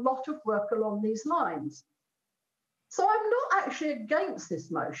 doing a lot of work along these lines. So I'm not actually against this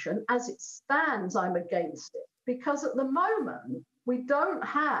motion. As it stands, I'm against it, because at the moment, we don't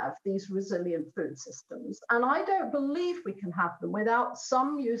have these resilient food systems, and I don't believe we can have them without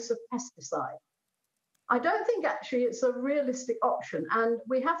some use of pesticide. I don't think actually it's a realistic option, and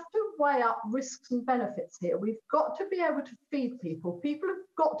we have to weigh up risks and benefits here. We've got to be able to feed people. People have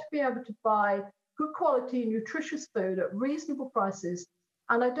got to be able to buy good quality, nutritious food at reasonable prices,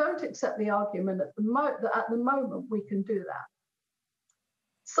 And I don't accept the argument that at the moment we can do that.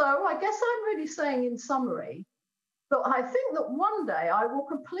 So I guess I'm really saying in summary that I think that one day I will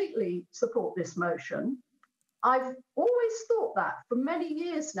completely support this motion. I've always thought that for many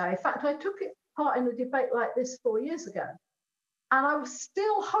years now. In fact, I took part in a debate like this 4 years ago. And I was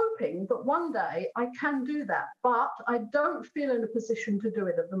still hoping that one day I can do that, but I don't feel in a position to do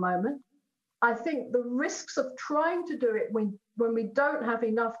it at the moment. I think the risks of trying to do it when we don't have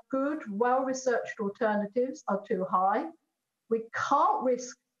enough good, well-researched alternatives are too high. We can't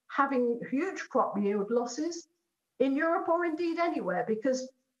risk having huge crop yield losses in Europe or indeed anywhere, because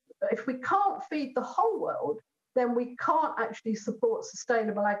if we can't feed the whole world, then we can't actually support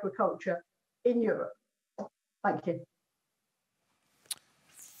sustainable agriculture in Europe. Thank you.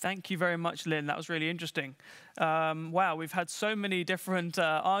 Thank you very much, Lynn. That was really interesting. Wow, we've had so many different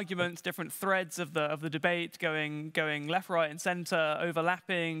arguments, different threads of the debate going left, right, and centre,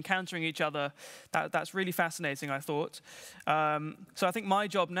 overlapping, countering each other. That's really fascinating, I thought. So I think my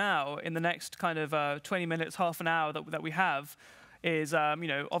job now, in the next kind of 20 minutes, half an hour that we have, is, you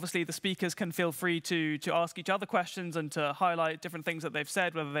know, obviously the speakers can feel free to ask each other questions and to highlight different things that they've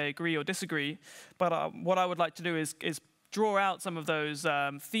said, whether they agree or disagree. But what I would like to do is draw out some of those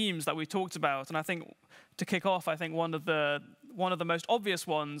themes that we talked about. And I think to kick off, I think one of the most obvious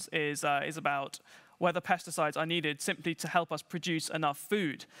ones is about whether pesticides are needed simply to help us produce enough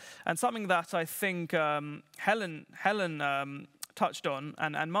food. And something that I think Helen touched on,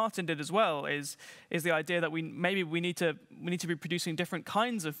 and Martin did as well, is the idea that we need to be producing different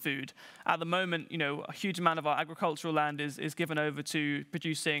kinds of food. At the moment, you know, a huge amount of our agricultural land is given over to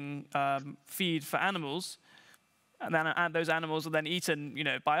producing feed for animals. And then those animals are then eaten, you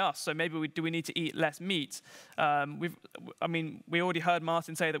know, by us. So maybe we need to eat less meat. We already heard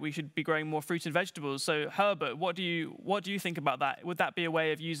Martin say that we should be growing more fruit and vegetables. So Herbert, what do you think about that? Would that be a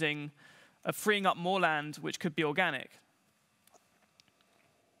way of freeing up more land which could be organic?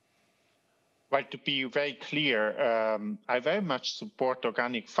 Well, to be very clear, I very much support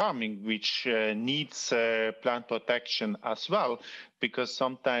organic farming, which needs plant protection as well, because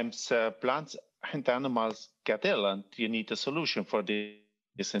sometimes plants and animals get ill, and you need a solution for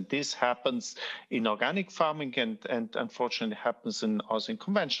this. And this happens in organic farming, and unfortunately happens also in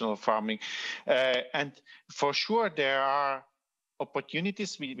conventional farming. And for sure, there are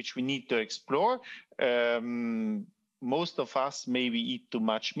opportunities which we need to explore. Most of us maybe eat too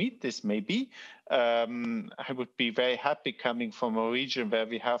much meat. This may be. I would be very happy coming from a region where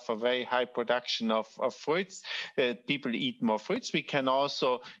we have a very high production of fruits. People eat more fruits. We can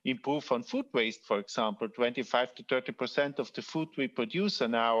also improve on food waste, for example. 25 to 30% of the food we produce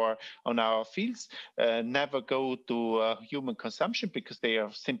on our fields never go to human consumption because they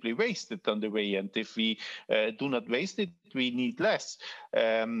are simply wasted on the way. And if we do not waste it, we need less.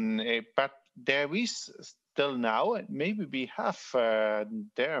 But there is still now, maybe we have,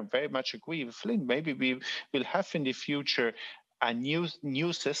 there I very much agree with Lynn, maybe we will have in the future a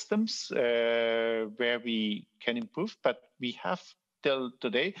new systems where we can improve, but we have till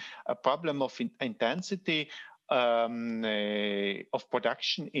today a problem of intensity of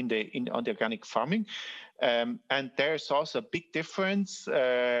production on the organic farming. And there's also a big difference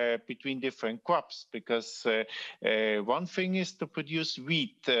between different crops, because one thing is to produce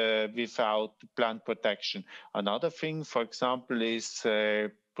wheat without plant protection. Another thing, for example, is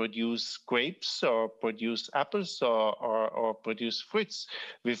produce grapes or produce apples or produce fruits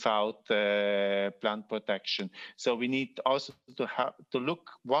without plant protection. So we need also to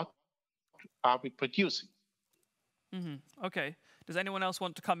look what are we producing. Mm-hmm. Okay. Does anyone else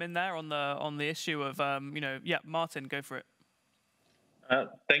want to come in there on the issue of yeah, Martin, go for it.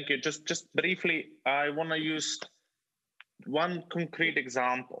 Thank you. Just briefly, I want to use one concrete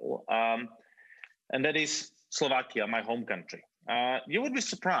example, and that is Slovakia, my home country. You would be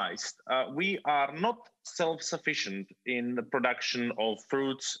surprised. We are not self-sufficient in the production of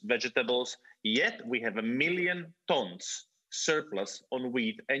fruits, vegetables, yet we have 1 million tons surplus on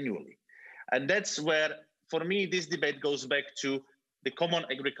wheat annually. And that's where, for me, this debate goes back to the common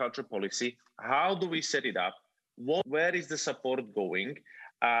agriculture policy. How do we set it up? Where is the support going?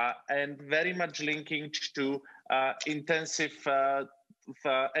 And very much linking to intensive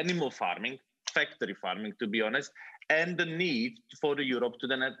animal farming, factory farming, to be honest, and the need for Europe to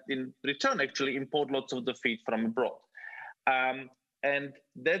then, in return, actually import lots of the feed from abroad. And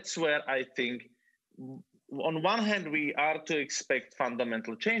that's where I think, on one hand, we are to expect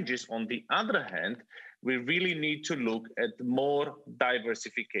fundamental changes. On the other hand, we really need to look at more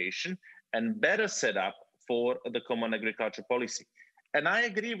diversification and better setup for the common agriculture policy. And I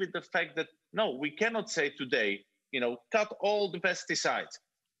agree with the fact that, no, we cannot say today, cut all the pesticides.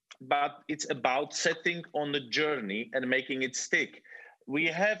 But it's about setting on the journey and making it stick. We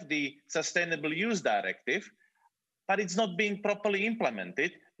have the Sustainable Use Directive, but it's not being properly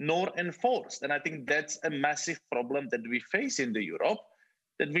implemented nor enforced. And I think that's a massive problem that we face in Europe,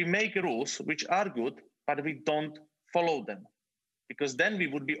 that we make rules which are good, but we don't follow them. Because then we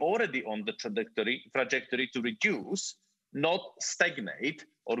would be already on the trajectory to reduce, not stagnate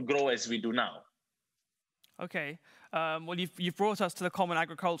or grow as we do now. Okay. Well, you've brought us to the Common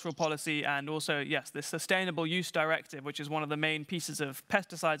Agricultural Policy and also, yes, the Sustainable Use Directive, which is one of the main pieces of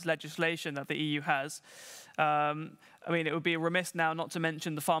pesticides legislation that the EU has. I mean, it would be remiss now not to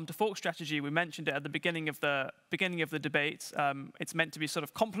mention the farm to fork strategy. We mentioned it at the beginning of the debate. It's meant to be sort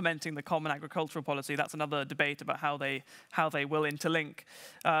of complementing the Common Agricultural Policy. That's another debate about how they will interlink.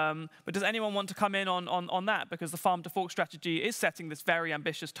 But does anyone want to come in on that? Because the farm to fork strategy is setting this very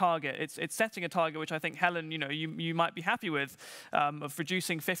ambitious target. It's setting a target which I think, Helen, you might be happy with, of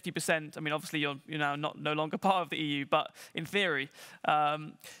reducing 50%. I mean, obviously you're now no longer part of the EU, but in theory.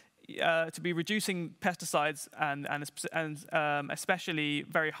 To be reducing pesticides and especially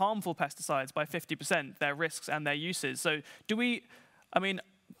very harmful pesticides by 50%, their risks and their uses. So I mean,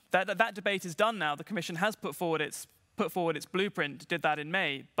 that debate is done now. The Commission has put forward its blueprint, did that in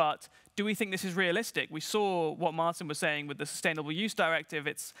May, but do we think this is realistic? We saw what Martin was saying with the Sustainable Use Directive.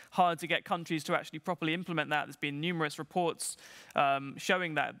 It's hard to get countries to actually properly implement that. There's been numerous reports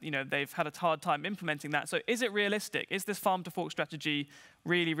showing that they've had a hard time implementing that. So is it realistic? Is this farm to fork strategy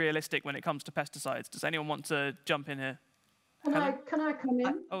really realistic when it comes to pesticides? Does anyone want to jump in here? Can I come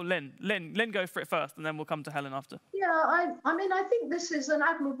in? Oh, Lynn, go for it first, and then we'll come to Helen after. Yeah, I mean, I think this is an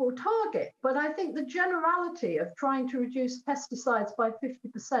admirable target, but I think the generality of trying to reduce pesticides by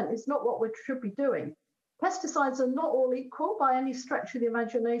 50% is not what we should be doing. Pesticides are not all equal by any stretch of the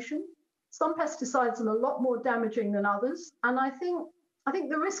imagination. Some pesticides are a lot more damaging than others, and I think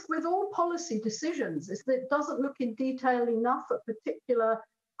the risk with all policy decisions is that it doesn't look in detail enough at particular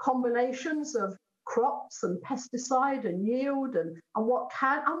combinations of crops and pesticide and yield and what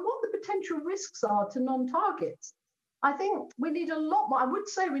the potential risks are to non-targets. I think we need a lot more. I would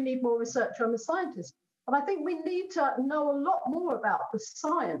say we need more research. I'm a scientist, but I think we need to know a lot more about the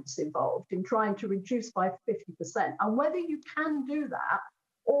science involved in trying to reduce by 50% and whether you can do that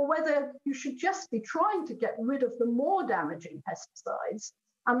or whether you should just be trying to get rid of the more damaging pesticides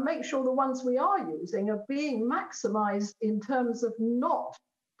and make sure the ones we are using are being maximized in terms of not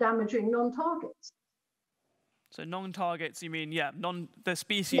damaging non-targets. So non-targets, you mean, the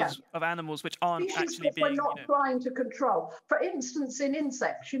species of animals which aren't actually being... we're not trying to control. For instance, in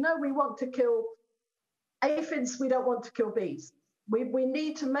insects, we want to kill aphids, we don't want to kill bees. We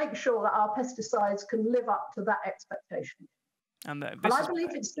need to make sure that our pesticides can live up to that expectation. And I believe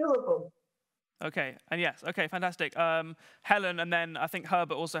it's doable. Okay, and yes, okay, fantastic. Helen, and then I think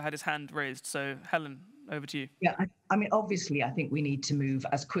Herbert also had his hand raised. So Helen, over to you. Yeah, I mean, obviously, I think we need to move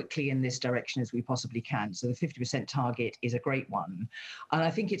as quickly in this direction as we possibly can. So the 50% target is a great one. And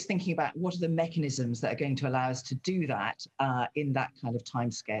I think it's thinking about what are the mechanisms that are going to allow us to do that in that kind of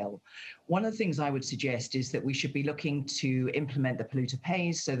timescale. One of the things I would suggest is that we should be looking to implement the polluter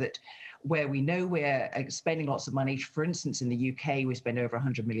pays so that where we know we're spending lots of money, for instance, in the UK, we spend over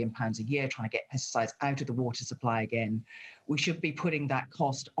 £100 million a year trying to get pesticides out of the water supply again. We should be putting that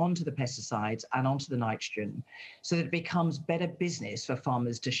cost onto the pesticides and onto the nitrogen so that it becomes better business for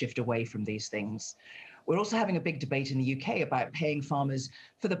farmers to shift away from these things. We're also having a big debate in the UK about paying farmers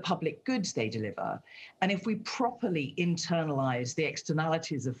for the public goods they deliver. And if we properly internalize the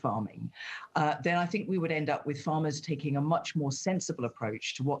externalities of farming, then I think we would end up with farmers taking a much more sensible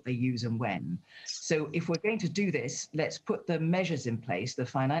approach to what they use and when. So if we're going to do this, let's put the measures in place, the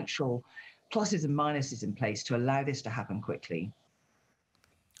financial pluses and minuses in place to allow this to happen quickly.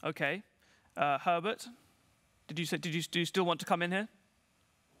 Okay. Herbert, do you still want to come in here?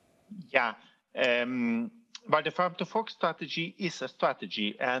 Yeah. But the farm to fork strategy is a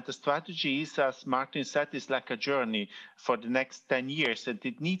strategy, and the strategy is, as Martin said, is like a journey for the next 10 years, and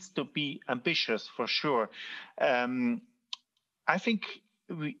it needs to be ambitious for sure. I think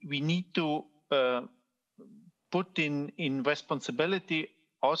we need to put in responsibility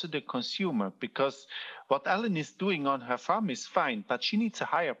also the consumer, because what Ellen is doing on her farm is fine, but she needs a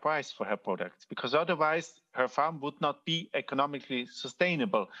higher price for her products, because otherwise her farm would not be economically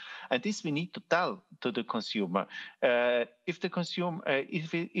sustainable. And this we need to tell to the consumer. If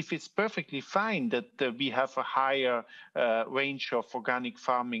it's perfectly fine that we have a higher range of organic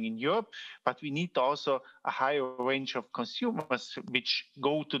farming in Europe, but we need also a higher range of consumers which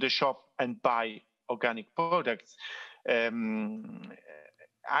go to the shop and buy organic products.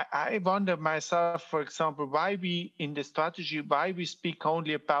 I wonder myself, for example, why we in the strategy, why we speak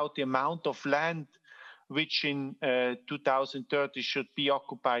only about the amount of land which in 2030 should be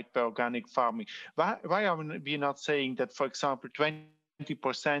occupied by organic farming. Why are we not saying that, for example,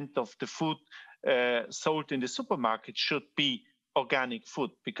 20% of the food sold in the supermarket should be organic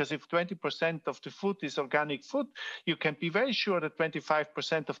food? Because if 20% of the food is organic food, you can be very sure that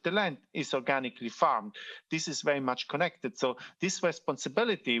 25% of the land is organically farmed. This is very much connected. So this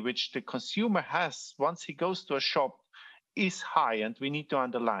responsibility which the consumer has once he goes to a shop is high, and we need to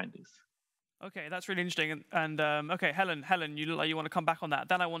underline this. Okay, that's really interesting. And okay, Helen, you look like you want to come back on that.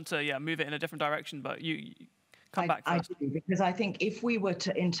 Then I want to move it in a different direction, but you come back first. I do, because I think if we were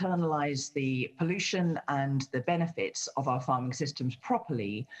to internalize the pollution and the benefits of our farming systems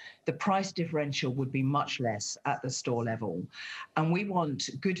properly, the price differential would be much less at the store level. And we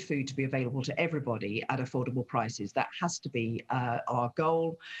want good food to be available to everybody at affordable prices. That has to be our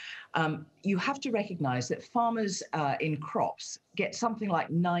goal. You have to recognize that farmers in crops get something like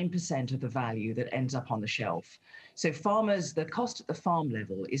 9% of the value that ends up on the shelf. So farmers, the cost at the farm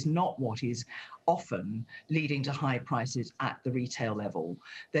level is not what is often leading to high prices at the retail level.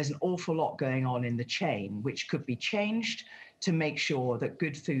 There's an awful lot going on in the chain, which could be changed to make sure that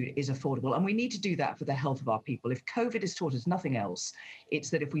good food is affordable. And we need to do that for the health of our people. If COVID has taught us nothing else, it's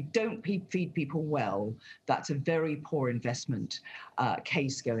that if we don't feed people well, that's a very poor investment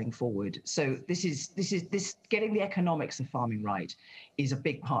case going forward. So this getting the economics of farming right is a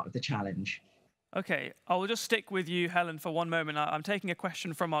big part of the challenge. Okay, I will just stick with you, Helen, for one moment. I'm taking a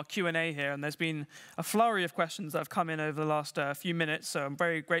question from our Q&A here, and there's been a flurry of questions that have come in over the last few minutes, so I'm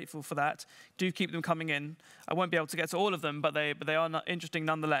very grateful for that. Do keep them coming in. I won't be able to get to all of them, but they are interesting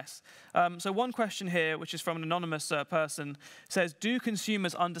nonetheless. So one question here, which is from an anonymous person, says, do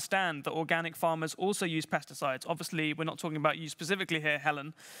consumers understand that organic farmers also use pesticides? Obviously, we're not talking about you specifically here,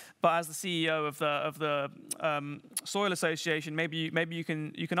 Helen, but as the CEO of the Soil Association, maybe you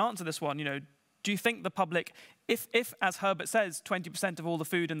can answer this one. Do you think the public, if as Herbert says, 20% of all the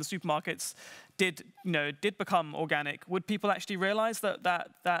food in the supermarkets did become organic, would people actually realize that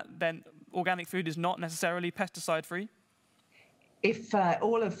then organic food is not necessarily pesticide-free? If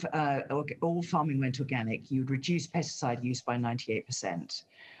all farming went organic, you'd reduce pesticide use by 98%.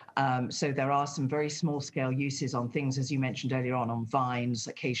 So there are some very small-scale uses on things, as you mentioned earlier on vines,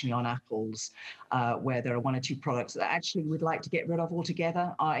 occasionally on apples, where there are one or two products that actually we'd like to get rid of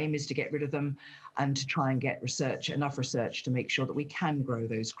altogether. Our aim is to get rid of them and to try and get enough research to make sure that we can grow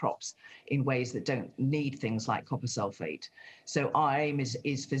those crops in ways that don't need things like copper sulfate. So our aim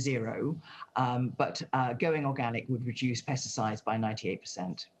is for zero, but going organic would reduce pesticides by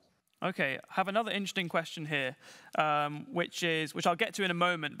 98%. Okay, I have another interesting question here, which I'll get to in a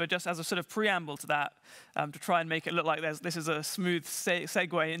moment, but just as a sort of preamble to that, to try and make it look like this is a smooth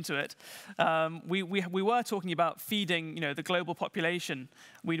segue into it. We were talking about feeding, the global population.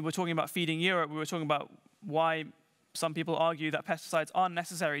 We were talking about feeding Europe. We were talking about why some people argue that pesticides aren't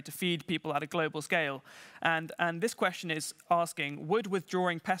necessary to feed people at a global scale. And this question is asking, would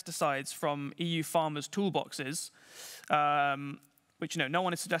withdrawing pesticides from EU farmers' toolboxes, which no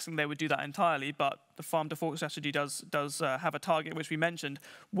one is suggesting they would do that entirely, but the Farm to Fork strategy does have a target which we mentioned.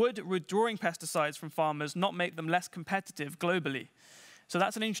 Would withdrawing pesticides from farmers not make them less competitive globally? So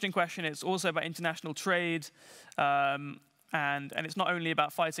that's an interesting question. It's also about international trade, and it's not only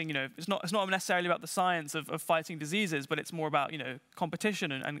about fighting. It's not necessarily about the science of fighting diseases, but it's more about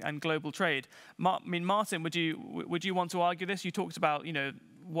competition and global trade. Martin, would you want to argue this? You talked about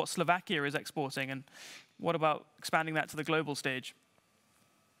what Slovakia is exporting, and what about expanding that to the global stage?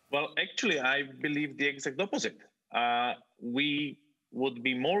 Well, actually, I believe the exact opposite. We would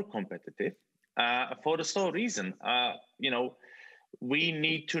be more competitive for the sole reason, we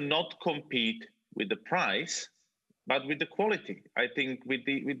need to not compete with the price, but with the quality. I think with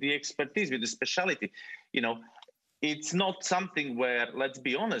the expertise, with the speciality, it's not something where, let's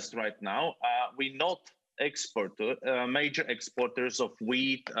be honest, right now, we're not major exporters of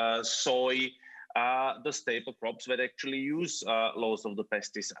wheat, soy, the staple crops that actually use loads of the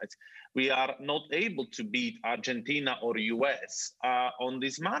pesticides. We are not able to beat Argentina or US on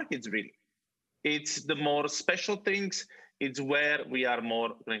these markets, really. It's the more special things, it's where we are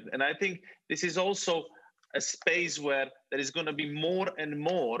more, and I think this is also a space where there is going to be more and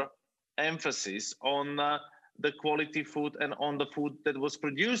more emphasis on the quality food and on the food that was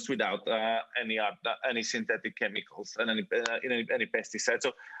produced without any synthetic chemicals and any pesticides.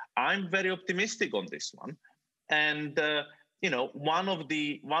 So I'm very optimistic on this one. And one of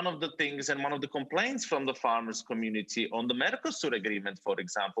the things and one of the complaints from the farmers community on the Mercosur agreement, for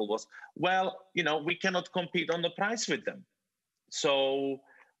example, was, well, we cannot compete on the price with them. So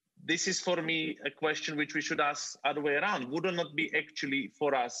this is for me a question which we should ask other way around. Would it not be actually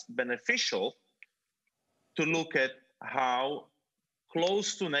for us beneficial to look at how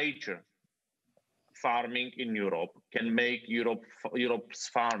close to nature farming in Europe can make Europe's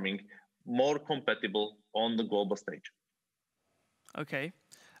farming more compatible on the global stage? Okay.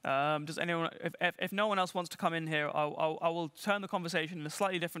 Does anyone, if no one else wants to come in here, I will turn the conversation in a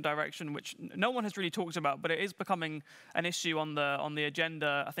slightly different direction, which no one has really talked about, but it is becoming an issue on the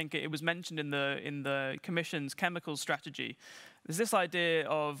agenda. I think it was mentioned in the Commission's chemicals strategy. There's this idea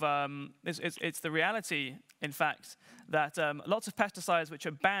of it's the reality, in fact, that lots of pesticides which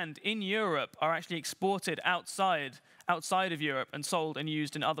are banned in Europe are actually exported outside of Europe and sold and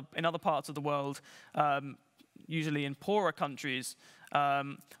used in other parts of the world, usually in poorer countries.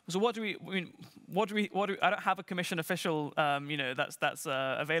 So what do we? I don't have a Commission official, that's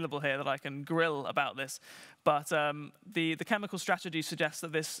available here that I can grill about this. But the chemical strategy suggests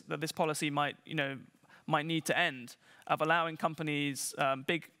that this policy might need to end, of allowing companies,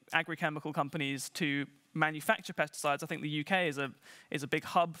 big agrochemical companies, to manufacture pesticides. I think the UK is a big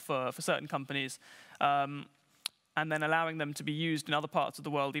hub for certain companies, and then allowing them to be used in other parts of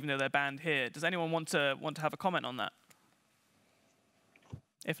the world, even though they're banned here. Does anyone want to have a comment on that?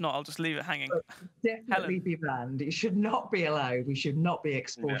 If not, I'll just leave it hanging. Definitely be banned. It should not be allowed. We should not be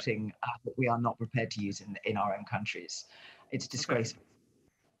exporting what we are not prepared to use in our own countries. It's disgraceful.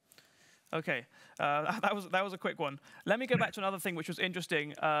 Okay, that was a quick one. Let me go back to another thing which was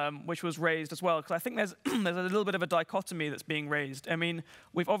interesting, which was raised as well, because I think there's a little bit of a dichotomy that's being raised. I mean,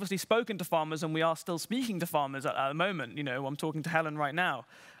 we've obviously spoken to farmers, and we are still speaking to farmers at the moment. I'm talking to Helen right now,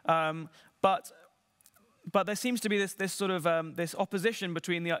 but there seems to be this sort of this opposition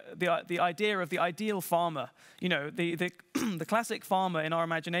between the idea of the ideal farmer, the classic farmer in our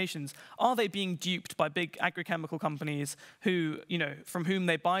imaginations. Are they being duped by big agrochemical companies who, from whom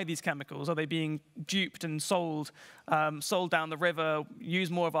they buy these chemicals? Are they being duped and sold down the river, use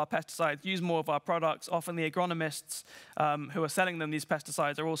more of our pesticides, use more of our products? Often the agronomists who are selling them these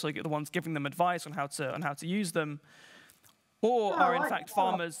pesticides are also the ones giving them advice on how to use them. Or are in fact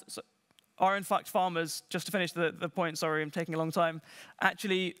farmers... Are in fact farmers, just to finish the point, sorry, I'm taking a long time,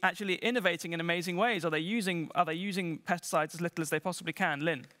 actually innovating in amazing ways? Are they using pesticides as little as they possibly can?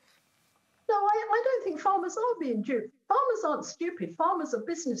 Lynn? No, I don't think farmers are being duped. Farmers aren't stupid. Farmers are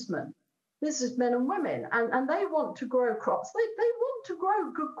businessmen and women, and they want to grow crops. They want to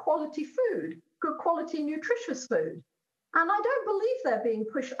grow good quality food, good quality nutritious food. And I don't believe they're being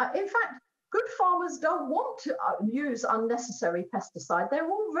pushed. In fact, good farmers don't want to use unnecessary pesticide. They're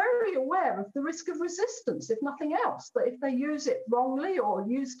all very aware of the risk of resistance, if nothing else, that if they use it wrongly or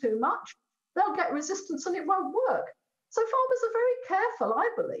use too much, they'll get resistance and it won't work. So farmers are very careful, I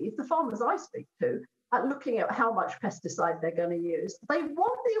believe, the farmers I speak to, at looking at how much pesticide they're going to use. They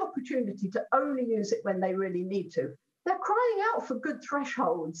want the opportunity to only use it when they really need to. They're crying out for good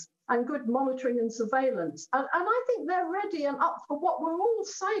thresholds and good monitoring and surveillance. And I think they're ready and up for what we're all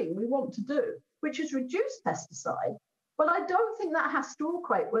saying we want to do, which is reduce pesticide. But I don't think that has to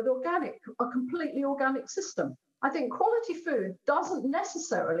equate with a completely organic system. I think quality food doesn't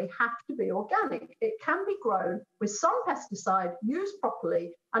necessarily have to be organic. It can be grown with some pesticide, used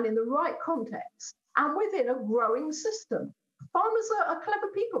properly and in the right context, and within a growing system. Farmers are clever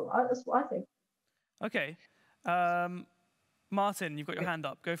people. That's what I think. Okay. Martin, you've got your hand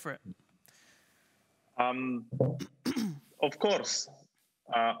up. Go for it. Of course,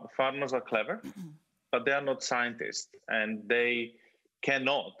 farmers are clever, but they are not scientists, and they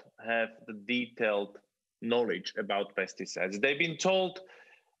cannot have the detailed knowledge about pesticides. They've been told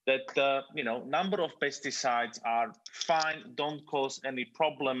that number of pesticides are fine, don't cause any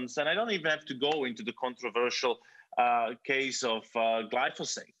problems, and I don't even have to go into the controversial case of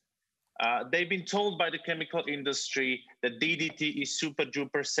glyphosate. They've been told by the chemical industry that DDT is super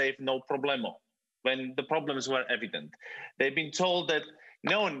duper safe, no problemo, when the problems were evident. They've been told that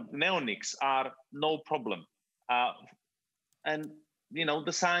neonics are no problem. And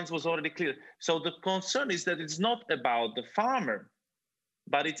the science was already clear. So the concern is that it's not about the farmer,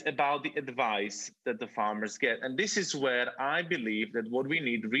 but it's about the advice that the farmers get. And this is where I believe that what we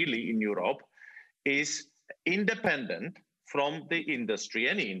need really in Europe is independent from the industry,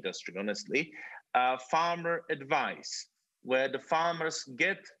 any industry, honestly, farmer advice, where the farmers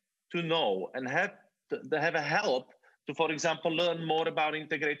get to know and have a help to, for example, learn more about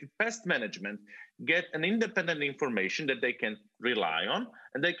integrated pest management, get an independent information that they can rely on,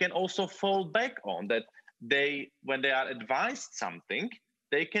 and they can also fall back on, that when they are advised something,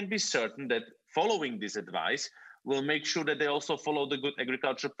 they can be certain that following this advice will make sure that they also follow the good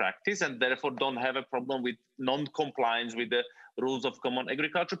agriculture practice and therefore don't have a problem with non-compliance with the rules of common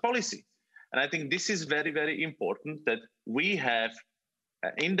agriculture policy. And I think this is very, very important that we have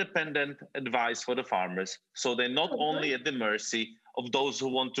independent advice for the farmers, so they're not only at the mercy of those who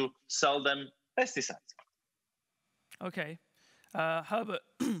want to sell them pesticides. Okay. Herbert,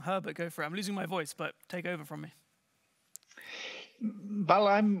 Herbert, go for it. I'm losing my voice, but take over from me. Well,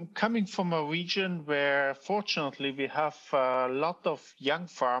 I'm coming from a region where, fortunately, we have a lot of young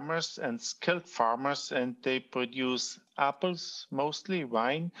farmers and skilled farmers, and they produce apples, mostly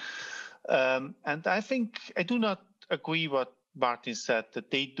wine. And I think I do not agree what Martin said, that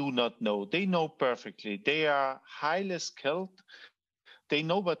they do not know. They know perfectly. They are highly skilled. They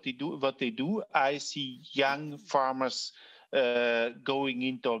know what they do. I see young farmers going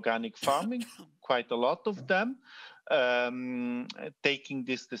into organic farming, quite a lot of them. Taking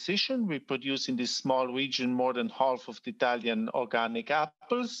this decision. We produce in this small region more than half of the Italian organic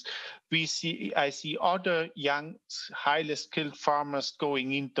apples. I see other young, highly skilled farmers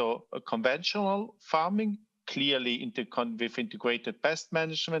going into conventional farming, clearly with integrated pest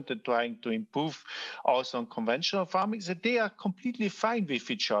management and trying to improve also on conventional farming. So they are completely fine with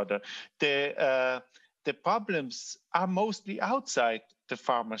each other. The problems are mostly outside the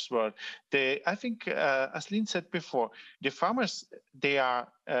farmers' world. I think, as Lynn said before, the farmers, they are,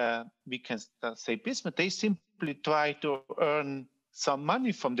 we can say business, they simply try to earn some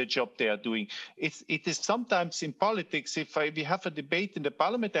money from the job they are doing. It is sometimes in politics, if we have a debate in the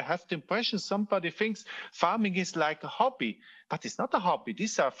parliament, I have the impression somebody thinks farming is like a hobby, but it's not a hobby.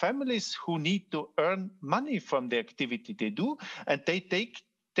 These are families who need to earn money from the activity they do, and they take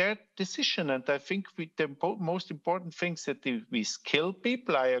their decision. And I think the most important things that we skill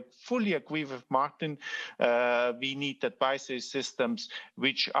people. I fully agree with Martin. We need advisory systems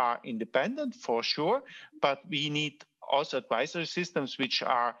which are independent for sure, but we need also advisory systems which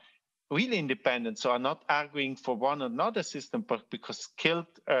are really independent, so are not arguing for one or another system, but because skilled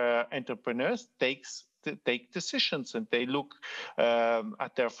entrepreneurs take decisions, and they look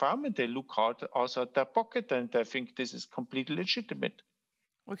at their farm and they look hard also at their pocket, and I think this is completely legitimate.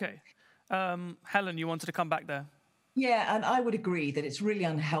 Okay. Helen, you wanted to come back there. Yeah, and I would agree that it's really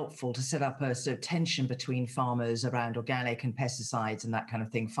unhelpful to set up a sort of tension between farmers around organic and pesticides and that kind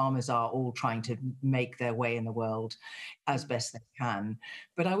of thing. Farmers are all trying to make their way in the world as best they can.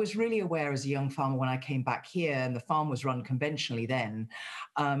 But I was really aware as a young farmer when I came back here, and the farm was run conventionally then,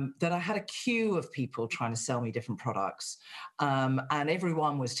 that I had a queue of people trying to sell me different products. And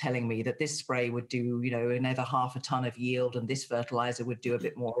everyone was telling me that this spray would do, you know, another half a ton of yield, and this fertilizer would do a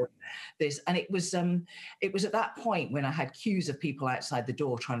bit more. And it was at that point when I had queues of people outside the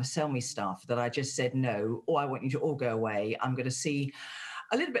door trying to sell me stuff that I just said, no, or I want you to all go away. I'm going to see,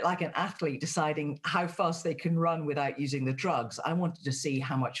 a little bit like an athlete deciding how fast they can run without using the drugs. I wanted to see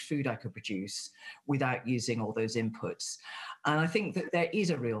how much food I could produce without using all those inputs. And I think that there is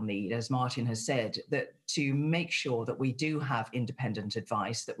a real need, as Martin has said, that to make sure that we do have independent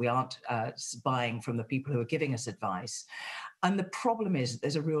advice, that we aren't buying from the people who are giving us advice. And the problem is that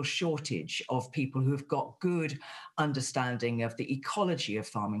there's a real shortage of people who have got good understanding of the ecology of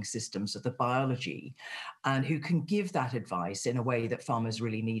farming systems, of the biology, and who can give that advice in a way that farmers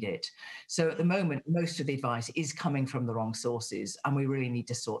really need it. So at the moment, most of the advice is coming from the wrong sources, and we really need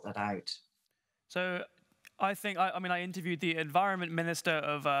to sort that out. So I think, I mean, I interviewed the environment minister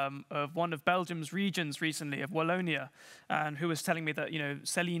of one of Belgium's regions recently, of Wallonia, and who was telling me that, you know,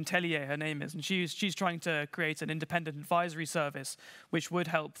 Céline Tellier, her name is, and she's trying to create an independent advisory service which would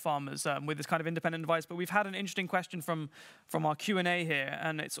help farmers with this kind of independent advice. But we've had an interesting question from our Q&A here,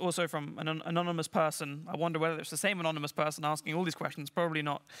 and it's also from an anonymous person. I wonder whether it's the same anonymous person asking all these questions. Probably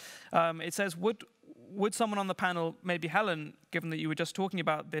not. It says, would someone on the panel, maybe Helen, given that you were just talking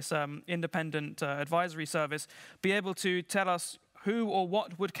about this independent advisory service, be able to tell us who or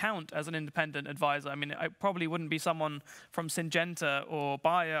what would count as an independent advisor? I mean, it probably wouldn't be someone from Syngenta or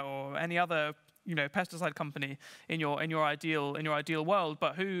Bayer or any other, you know, pesticide company in your ideal world.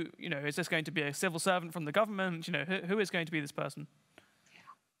 But who, you know, is this going to be a civil servant from the government? You know, who is going to be this person?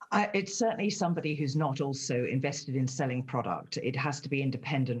 It's certainly somebody who's not also invested in selling product. It has to be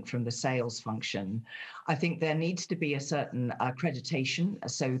independent from the sales function. I think there needs to be a certain accreditation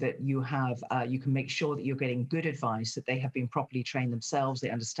so that you can make sure that you're getting good advice, that they have been properly trained themselves, they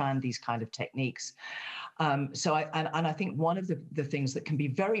understand these kind of techniques. I think one of the things that can be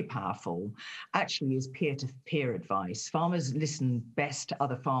very powerful actually is peer-to-peer advice. Farmers listen best to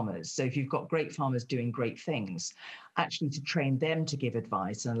other farmers. So if you've got great farmers doing great things, actually to train them to give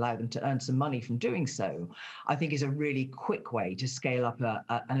advice and allow them to earn some money from doing so, I think is a really quick way to scale up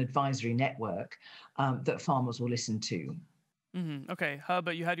an advisory network that farmers will listen to. Mm-hmm. Okay,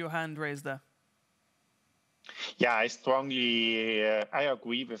 Herbert, you had your hand raised there. Yeah, I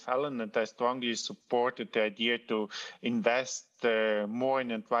agree with Helen, and I strongly supported the idea to invest more in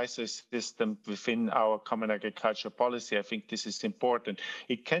advisory system within our common agricultural policy. I think this is important.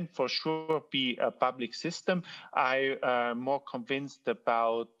 It can for sure be a public system. I'm more convinced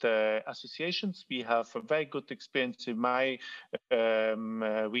about associations. We have a very good experience in my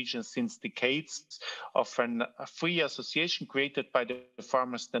region since decades of a free association created by the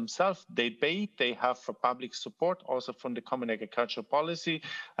farmers themselves. They have a public support also from the common agricultural policy,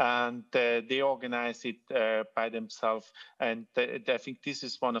 and they organize it by themselves. And I think this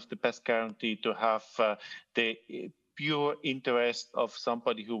is one of the best guarantee to have the pure interest of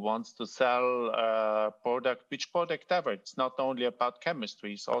somebody who wants to sell a product, which product ever. It's not only about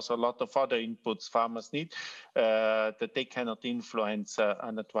chemistry, it's also a lot of other inputs farmers need that they cannot influence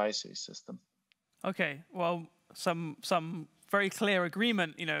an advisory system. Okay, well, some very clear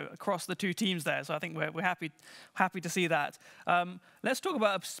agreement, across the two teams there. So I think we're happy to see that. Let's talk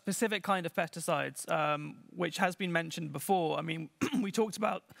about a specific kind of pesticides, which has been mentioned before. I mean, we talked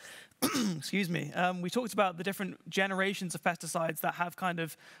about, excuse me, we talked about the different generations of pesticides that have kind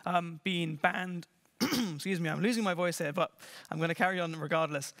of been banned. Excuse me, I'm losing my voice here, but I'm going to carry on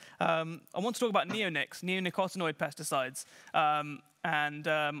regardless. I want to talk about neonics, neonicotinoid pesticides. And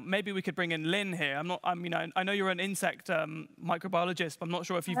maybe we could bring in Lynn here. I know you're an insect microbiologist, but I'm not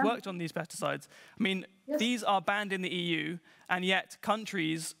sure if you've worked on these pesticides. I mean, yes. These are banned in the EU, and yet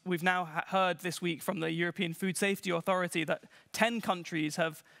countries, we've now heard this week from the European Food Safety Authority that 10 countries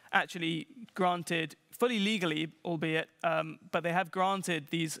have actually granted, fully legally, albeit, but they have granted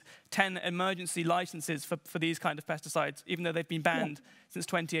these 10 emergency licenses for these kind of pesticides, even though they've been banned since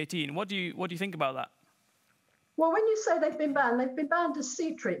 2018. What do you think about that? Well, when you say they've been banned as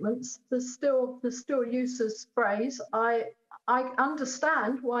seed treatments. There's still use as sprays. I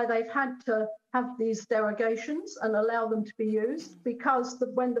understand why they've had to have these derogations and allow them to be used, because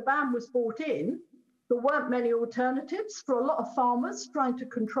when the ban was brought in, there weren't many alternatives for a lot of farmers trying to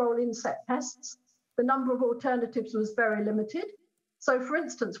control insect pests. The number of alternatives was very limited. So, for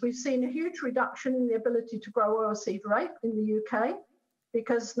instance, we've seen a huge reduction in the ability to grow oilseed rape in the UK,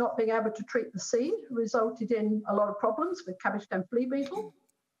 because not being able to treat the seed resulted in a lot of problems with cabbage stem flea beetle.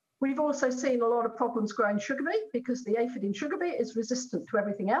 We've also seen a lot of problems growing sugar beet, because the aphid in sugar beet is resistant to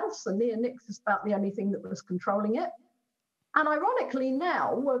everything else, and neonics is about the only thing that was controlling it. And ironically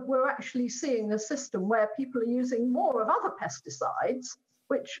now, we're actually seeing a system where people are using more of other pesticides,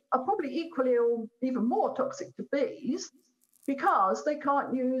 which are probably equally or even more toxic to bees, because they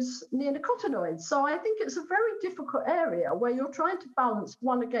can't use neonicotinoids. So I think it's a very difficult area where you're trying to balance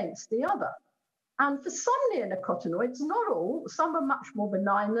one against the other. And for some neonicotinoids, not all, some are much more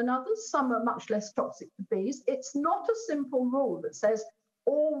benign than others, some are much less toxic to bees. It's not a simple rule that says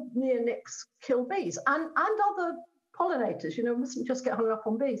all neonics kill bees and other pollinators, we mustn't just get hung up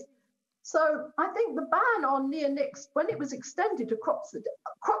on bees. So I think the ban on neonics, when it was extended to crops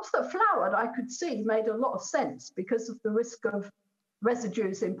that flowered, I could see made a lot of sense because of the risk of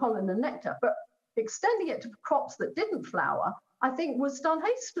residues in pollen and nectar. But extending it to crops that didn't flower, I think was done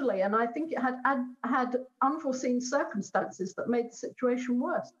hastily, and I think it had unforeseen circumstances that made the situation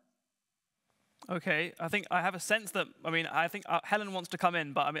worse. Okay, I think I have a sense that, I think Helen wants to come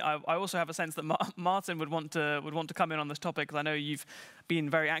in, but I also have a sense that Martin would want to come in on this topic, because I know you've been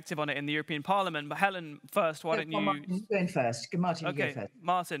very active on it in the European Parliament. But Helen, first, why don't you? Martin, go in first. Martin, okay, you go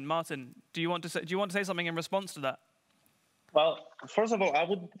first. Martin, do you want to say something in response to that? Well, first of all, I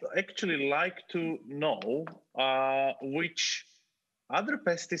would actually like to know which other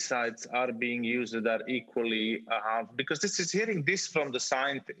pesticides are being used that are equally because hearing this from the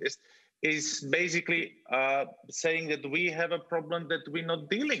scientists is basically saying that we have a problem that we're not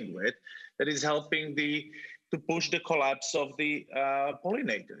dealing with, that is helping to push the collapse of the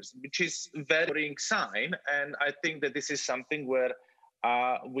pollinators, which is a very worrying sign. And I think that this is something where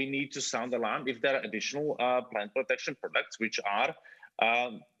we need to sound alarm if there are additional plant protection products which are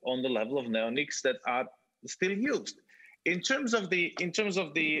on the level of neonics that are still used. In terms of the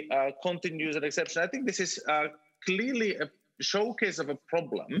continuous and exception, I think this is clearly a showcase of a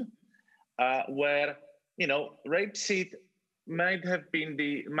problem where rapeseed might have been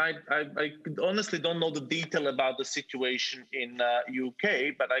I honestly don't know the detail about the situation in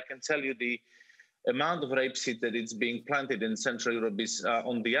UK, but I can tell you the amount of rapeseed that it's being planted in Central Europe is,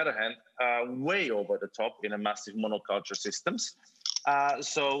 on the other hand, way over the top in a massive monoculture systems.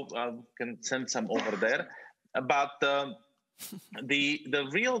 So can send some over there. But the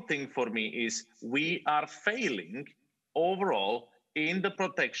real thing for me is we are failing overall in the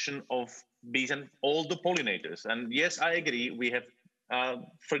protection of bees and all the pollinators. And yes, I agree. We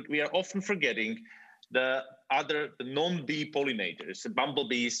are often forgetting the non-bee pollinators, the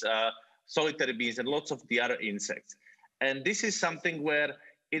bumblebees, solitary bees, and lots of the other insects. And this is something where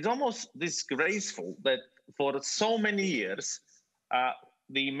it's almost disgraceful that for so many years,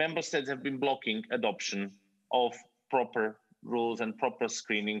 the member states have been blocking adoption of proper rules and proper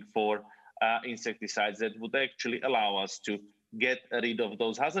screening for insecticides that would actually allow us to get rid of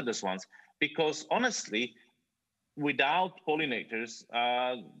those hazardous ones. Because honestly, without pollinators,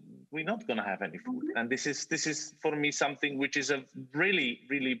 we're not going to have any food. And this is for me something which is a really,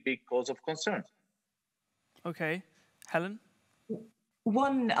 really big cause of concern. Okay, Helen?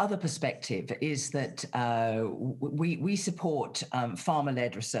 One other perspective is that we support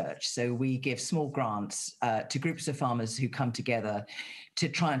farmer-led research. So we give small grants to groups of farmers who come together to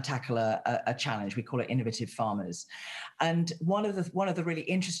try and tackle a challenge. We call it innovative farmers. And one of the really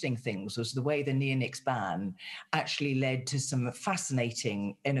interesting things was the way the neonics ban actually led to some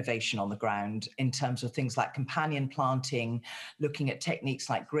fascinating innovation on the ground in terms of things like companion planting, looking at techniques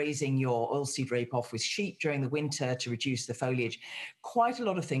like grazing your oilseed rape off with sheep during the winter to reduce the foliage. Quite a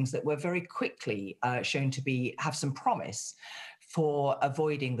lot of things that were very quickly shown to have some promise for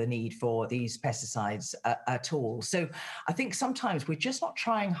avoiding the need for these pesticides at all. So I think sometimes we're just not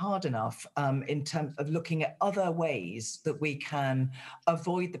trying hard enough in terms of looking at other ways that we can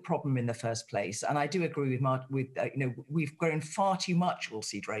avoid the problem in the first place. And I do agree with Mark, we've grown far too much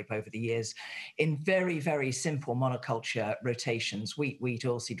oilseed rape over the years in very, very simple monoculture rotations, wheat,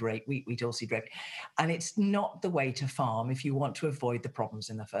 oilseed rape, wheat, oilseed rape. And it's not the way to farm if you want to avoid the problems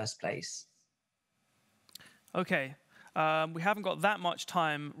in the first place. Okay. We haven't got that much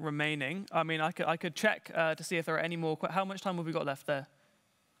time remaining. I mean, I could check to see if there are any more. How much time have we got left there?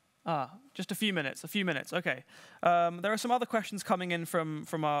 Just a few minutes. Okay. There are some other questions coming in from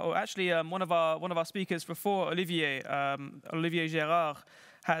one of our speakers before, Olivier Gérard,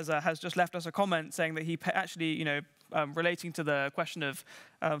 has just left us a comment saying that he actually, relating to the question of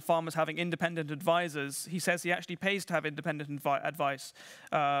farmers having independent advisors, he says he actually pays to have independent advice,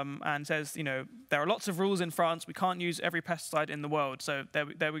 and says, there are lots of rules in France. We can't use every pesticide in the world. So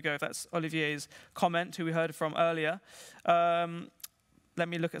there we go. That's Olivier's comment, who we heard from earlier. Let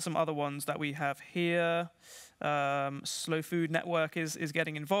me look at some other ones that we have here. Slow Food Network is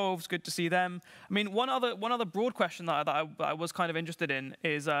getting involved. Good to see them. I mean, one other broad question that I was kind of interested in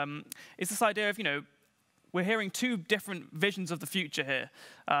is this idea of, we're hearing two different visions of the future here.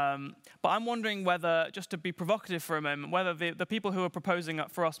 But I'm wondering whether, just to be provocative for a moment, whether the people who are proposing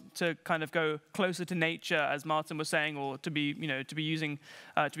for us to kind of go closer to nature, as Martin was saying, or to be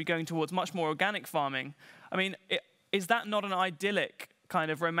going towards much more organic farming, I mean, is that not an idyllic kind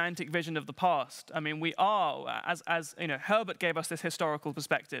of romantic vision of the past? I mean, we are, as Herbert gave us this historical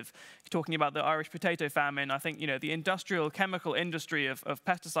perspective, talking about the Irish potato famine. I think, the industrial chemical industry of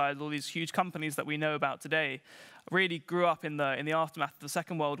pesticides, all these huge companies that we know about today, really grew up in the aftermath of the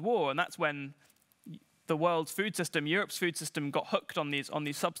Second World War, and that's when the world's food system, Europe's food system, got hooked on these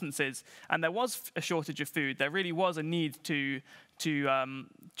substances, and there was a shortage of food. There really was a need to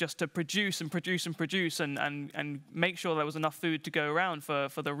just to produce and make sure there was enough food to go around for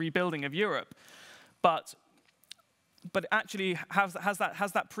the rebuilding of Europe. But actually, has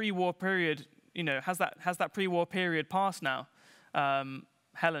that pre-war period, has that pre-war period passed now?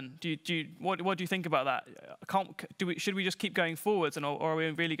 Helen, what do you think about that? Should we just keep going forwards, or are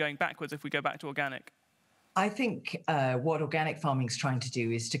we really going backwards if we go back to organic? I think what organic farming is trying to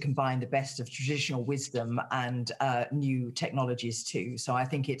do is to combine the best of traditional wisdom and new technologies too. So I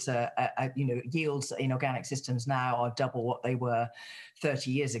think it's yields in organic systems now are double what they were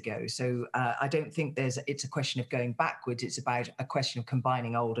 30 years ago. So I don't think it's a question of going backwards. It's about a question of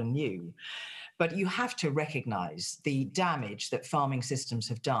combining old and new. But you have to recognize the damage that farming systems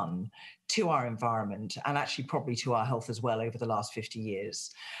have done to our environment and actually probably to our health as well over the last 50 years.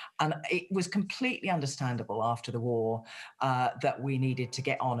 And it was completely understandable after the war that we needed to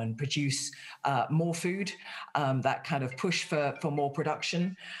get on and produce more food, that kind of push for more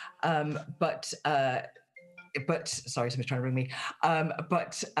production. But sorry, somebody's trying to ring me.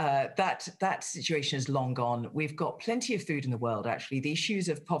 That situation is long gone. We've got plenty of food in the world, actually. The issues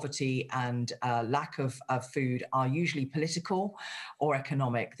of poverty and lack of food are usually political or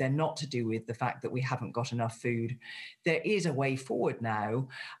economic. They're not to do with the fact that we haven't got enough food. There is a way forward now,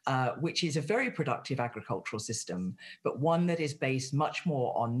 which is a very productive agricultural system, but one that is based much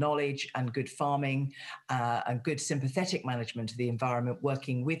more on knowledge and good farming and good sympathetic management of the environment,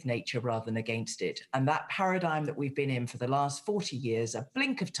 working with nature rather than against it. And that paradigm that we've been in for the last 40 years, a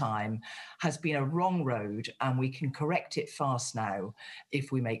blink of time, has been a wrong road, and we can correct it fast now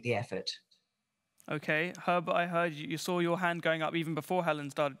if we make the effort. Okay, Herbert, I heard you saw your hand going up even before Helen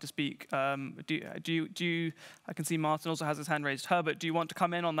started to speak. Do you? I can see Martin also has his hand raised. Herbert, do you want to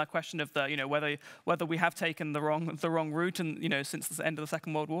come in on that question of the, whether we have taken the wrong route, and since the end of the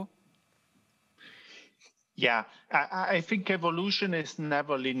Second World War? Yeah, I think evolution is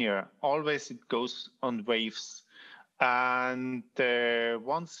never linear. Always it goes on waves. And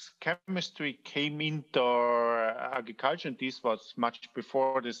once chemistry came into agriculture, and this was much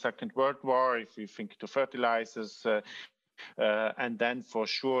before the Second World War, if you think to fertilizers, and then for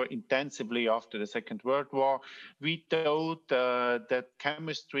sure intensively after the Second World War, we thought that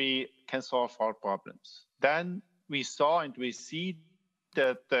chemistry can solve all problems. Then we saw and we see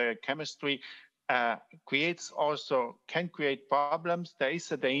that chemistry can create problems. There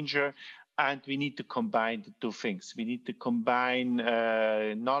is a danger. And we need to combine the two things. We need to combine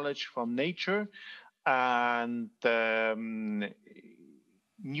knowledge from nature and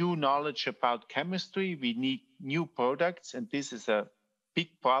new knowledge about chemistry. We need new products, and this is a big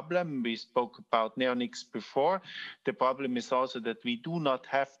problem. We spoke about neonics before. The problem is also that we do not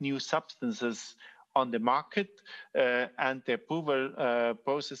have new substances on the market, and the approval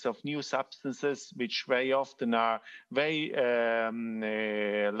process of new substances, which very often are very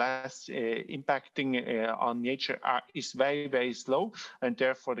less impacting on nature, is very, very slow, and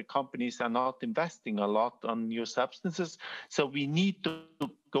therefore the companies are not investing a lot on new substances. So we need to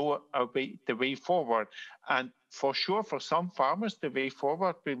go the way forward. And for sure, for some farmers, the way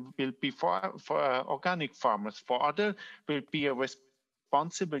forward will be for organic farmers. For others, will be a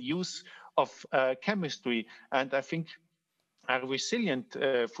responsible use of chemistry. And I think a resilient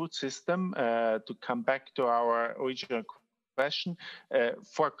food system, to come back to our original question,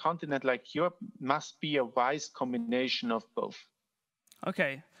 for a continent like Europe must be a wise combination of both.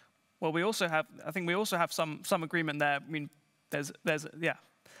 Okay. Well, I think we also have some agreement there. I mean, there's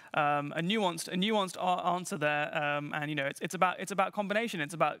a nuanced answer there, and it's about combination.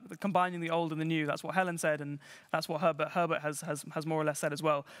 It's about combining the old and the new. That's what Helen said, and that's what Herbert has more or less said as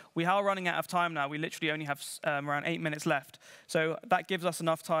well. We are running out of time now. We literally only have around 8 minutes left, so that gives us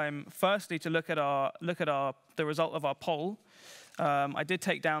enough time. Firstly, to look at the result of our poll. I did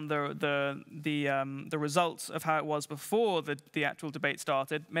take down the results of how it was before the actual debate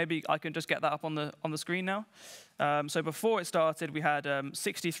started. Maybe I can just get that up on the screen now. So before it started, we had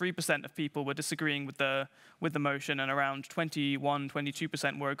 63% of people were disagreeing with the motion, and around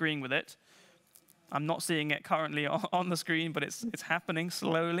 22% were agreeing with it. I'm not seeing it currently on the screen, but it's happening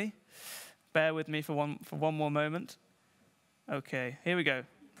slowly. Bear with me for one more moment. Okay, here we go.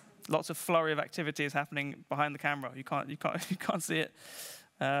 Lots of flurry of activity is happening behind the camera. You can't see it.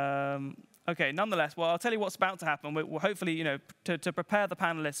 Okay, nonetheless, well, I'll tell you what's about to happen. We'll hopefully, to prepare the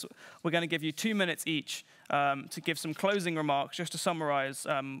panelists, we're going to give you 2 minutes each to give some closing remarks, just to summarize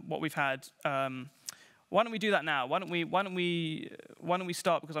what we've had. Why don't we do that now? Why don't we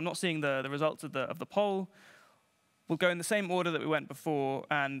start, because I'm not seeing the results of the poll. We'll go in the same order that we went before,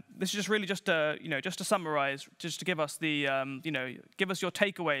 and this is just really just to summarize, just to give us give us your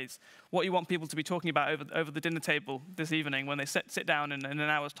takeaways, what you want people to be talking about over the dinner table this evening when they sit down in an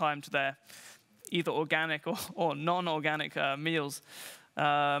hour's time to their either organic or non-organic meals.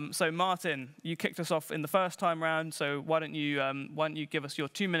 So Martin, you kicked us off in the first time round, so why don't you give us your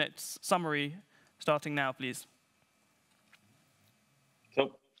 2 minutes summary starting now, please?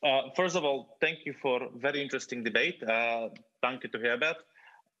 So. First of all, thank you for a very interesting debate. Thank you to Herbert.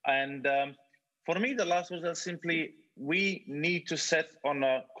 And for me, the last was simply, we need to set on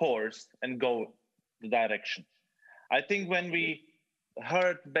a course and go the direction. I think when we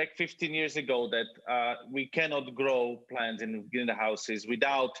heard back 15 years ago that we cannot grow plants in greenhouses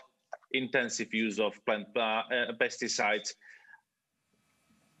without intensive use of pesticides,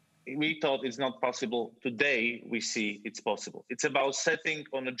 we thought it's not possible. Today, we see it's possible. It's about setting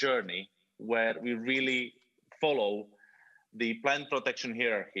on a journey where we really follow the plant protection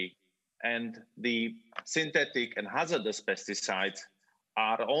hierarchy, and the synthetic and hazardous pesticides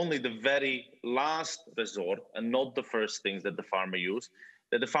are only the very last resort and not the first things that the farmer use,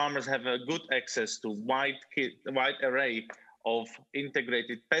 that the farmers have a good access to wide array of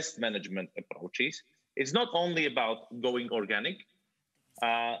integrated pest management approaches. It's not only about going organic,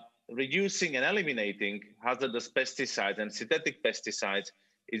 reducing and eliminating hazardous pesticides and synthetic pesticides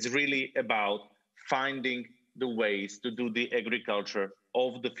is really about finding the ways to do the agriculture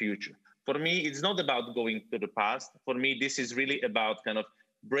of the future. For me, it's not about going to the past. For me, this is really about kind of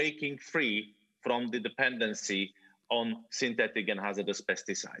breaking free from the dependency on synthetic and hazardous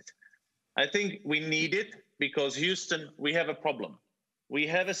pesticides. I think we need it because Houston, we have a problem. We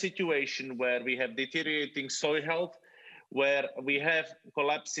have a situation where we have deteriorating soil health. where we have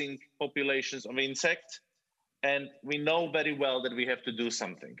collapsing populations of insects, and we know very well that we have to do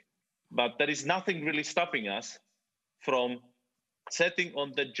something. But there is nothing really stopping us from setting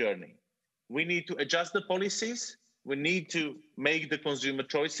on that journey. We need to adjust the policies, we need to make the consumer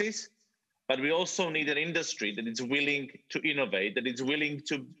choices, but we also need an industry that is willing to innovate, that is willing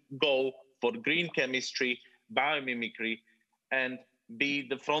to go for green chemistry, biomimicry, and be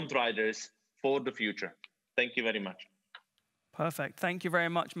the front riders for the future. Thank you very much. Perfect. Thank you very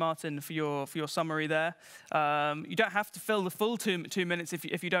much, Martin, for your summary there. You don't have to fill the full two minutes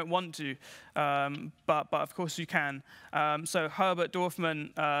if you don't want to, but of course you can. So Herbert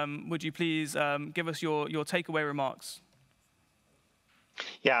Dorfman, would you please give us your takeaway remarks?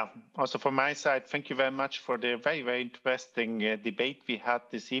 Yeah, also from my side, thank you very much for the very, very interesting debate we had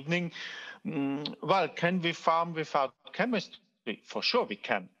this evening. Well, can we farm without chemistry? For sure we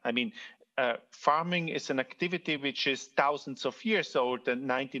can. I mean, farming is an activity which is thousands of years old, and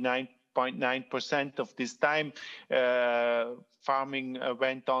 99.9% of this time farming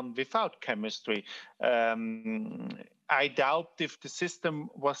went on without chemistry. I doubt if the system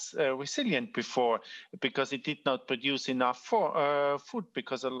was resilient before, because it did not produce enough food,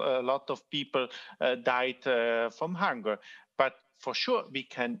 because a lot of people died from hunger. But for sure, we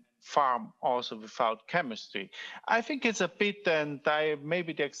can farm also without chemistry. I think it's a bit, and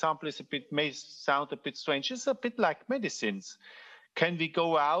maybe the example is may sound a bit strange, it's a bit like medicines. Can we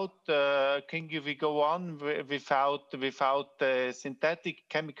go out, can we go on without synthetic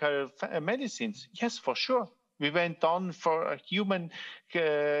chemical medicines? Yes, for sure. We went on for humans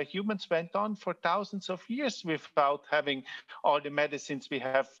went on for thousands of years without having all the medicines we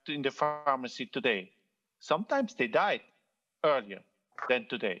have in the pharmacy today. Sometimes they died earlier than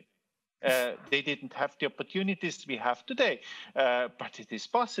today. They didn't have the opportunities we have today, but it is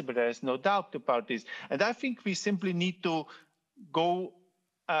possible. There is no doubt about this. And I think we simply need to go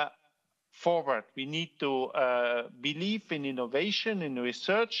forward. We need to believe in innovation, in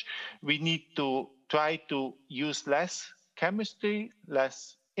research. We need to try to use less chemistry,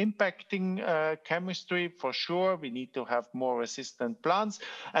 less impacting chemistry, for sure. We need to have more resistant plants.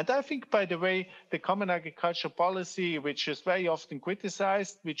 And I think, by the way, the Common Agricultural Policy, which is very often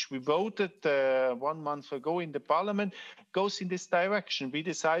criticized, which we voted 1 month ago in the Parliament, goes in this direction. We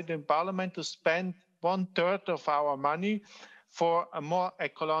decided in Parliament to spend 1/3 of our money for a more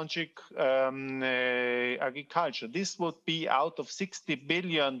ecologic agriculture. This would be out of 60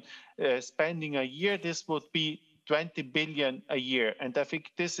 billion spending a year, this would be 20 billion a year. And I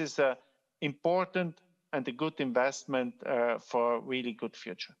think this is an important and a good investment for a really good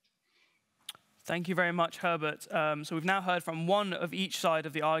future. Thank you very much, Herbert. So we've now heard from one of each side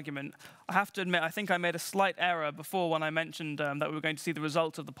of the argument. I have to admit, I think I made a slight error before when I mentioned that we were going to see the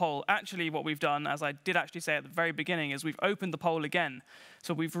results of the poll. Actually, what we've done, as I did actually say at the very beginning, is we've opened the poll again.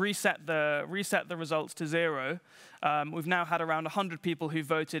 So we've reset the results to 0. We've now had around 100 people who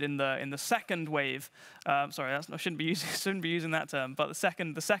voted in the second wave. Sorry, I shouldn't be using that term, but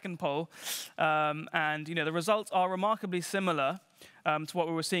the second poll. And the results are remarkably similar to what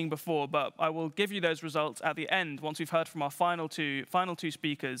we were seeing before, but I will give you those results at the end once we've heard from our final two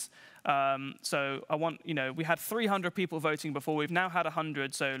speakers. So I want, we had 300 people voting before, we've now had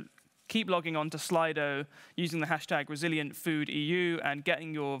 100, so keep logging on to Slido using the hashtag ResilientFoodEU and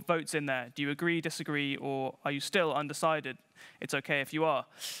getting your votes in there. Do you agree, disagree, or are you still undecided? It's okay if you are.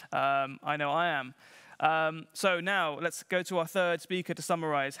 I know I am. So now let's go to our third speaker to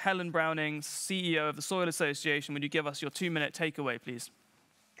summarize. Helen Browning, CEO of the Soil Association. Would you give us your 2-minute takeaway, please?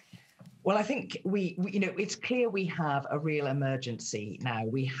 Well, I think it's clear we have a real emergency now.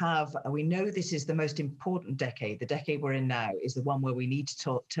 We know this is the most important decade. The decade we're in now is the one where we need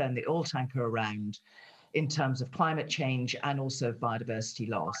to turn the oil tanker around in terms of climate change and also biodiversity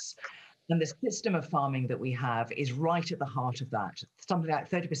loss. And the system of farming that we have is right at the heart of that. Something like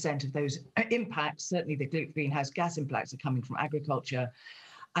 30% of those impacts, certainly the greenhouse gas impacts, are coming from agriculture.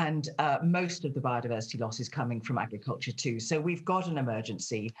 And most of the biodiversity loss is coming from agriculture too. So we've got an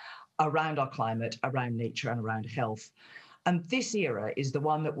emergency around our climate, around nature, and around health. And this era is the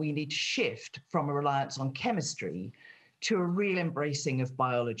one that we need to shift from a reliance on chemistry to a real embracing of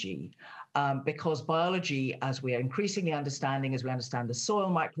biology. Because biology, as we are increasingly understanding, as we understand the soil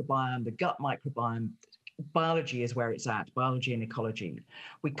microbiome, the gut microbiome, biology is where it's at, biology and ecology.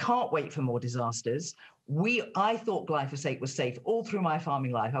 We can't wait for more disasters. I thought glyphosate was safe all through my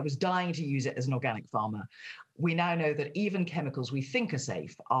farming life. I was dying to use it as an organic farmer. We now know that even chemicals we think are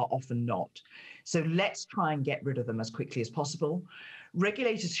safe are often not. So let's try and get rid of them as quickly as possible.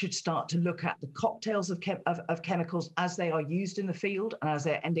 Regulators should start to look at the cocktails of chemicals as they are used in the field and as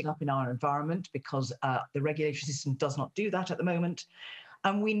they're ending up in our environment, because the regulatory system does not do that at the moment.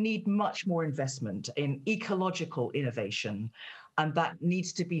 And we need much more investment in ecological innovation, and that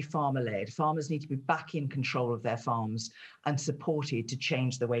needs to be farmer-led. Farmers need to be back in control of their farms and supported to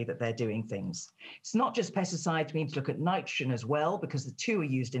change the way that they're doing things. It's not just pesticides, we need to look at nitrogen as well, because the two are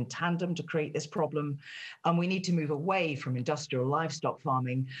used in tandem to create this problem. And we need to move away from industrial livestock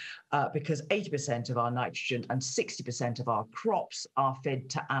farming because 80% of our nitrogen and 60% of our crops are fed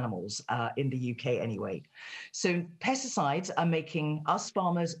to animals in the UK anyway. So pesticides are making us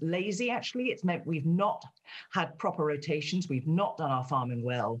farmers lazy, actually. It's meant we've not had proper rotations, we've not done our farming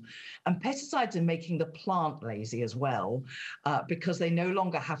well. And pesticides are making the plant lazy as well, because they no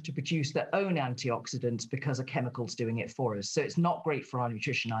longer have to produce their own antioxidants because a chemical's doing it for us. So it's not great for our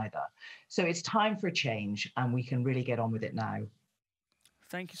nutrition either. So it's time for a change, and we can really get on with it now.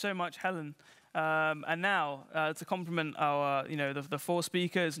 Thank you so much, Helen. And now, to complement our, the four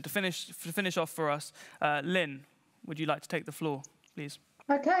speakers, and to finish off for us, Lynn, would you like to take the floor, please?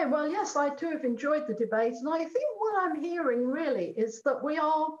 Okay, well, yes, I too have enjoyed the debate. And I think what I'm hearing really is that we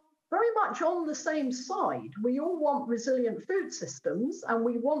are very much on the same side. We all want resilient food systems, and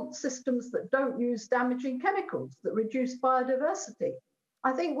we want systems that don't use damaging chemicals, that reduce biodiversity.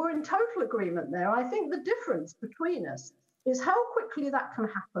 I think we're in total agreement there. I think the difference between us is how quickly that can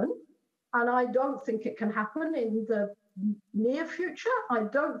happen. And I don't think it can happen in the near future. I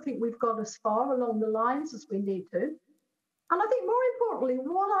don't think we've got as far along the lines as we need to. And I think more importantly,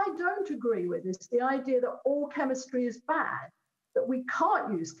 what I don't agree with is the idea that all chemistry is bad, that we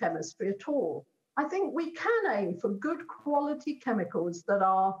can't use chemistry at all. I think we can aim for good quality chemicals that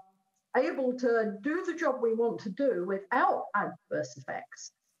are able to do the job we want to do without adverse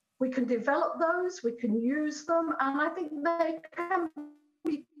effects. We can develop those, we can use them, and I think they can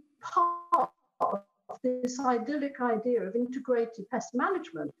be part of this idyllic idea of integrated pest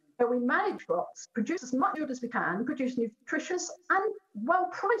management, where we manage crops, produce as much food as we can, produce nutritious and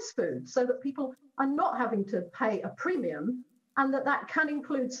well-priced food so that people are not having to pay a premium, and that can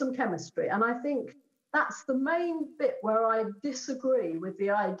include some chemistry. And I think that's the main bit where I disagree with the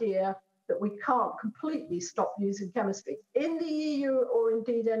idea that we can't completely stop using chemistry in the EU or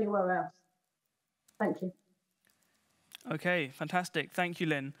indeed anywhere else. Thank you. Okay, fantastic. Thank you,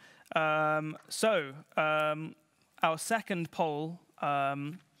 Lynn. Our second poll,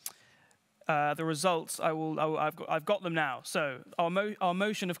 the results, I've got them now. So our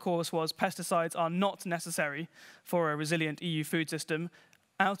motion, of course, was pesticides are not necessary for a resilient EU food system.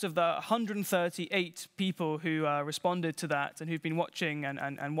 Out of the 138 people who responded to that and who've been watching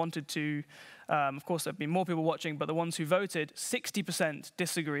and wanted to, of course, there have been more people watching, but the ones who voted, 60%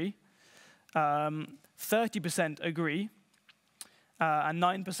 disagree, 30% agree, and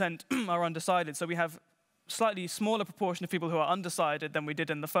 9% are undecided. So we have slightly smaller proportion of people who are undecided than we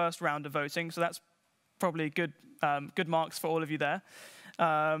did in the first round of voting. So that's probably good marks for all of you there.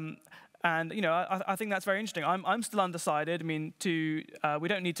 And I think that's very interesting. I'm still undecided. I mean, we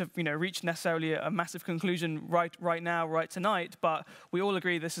don't need to reach necessarily a massive conclusion right now, right tonight. But we all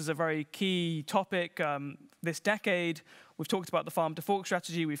agree this is a very key topic this decade. We've talked about the farm to fork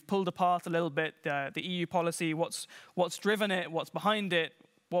strategy. We've pulled apart a little bit the EU policy, what's driven it, what's behind it,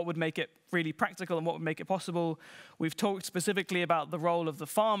 what would make it really practical and what would make it possible. We've talked specifically about the role of the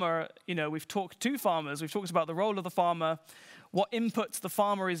farmer. We've talked to farmers. We've talked about the role of the farmer, what inputs the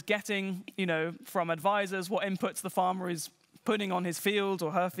farmer is getting, from advisors, what inputs the farmer is putting on his fields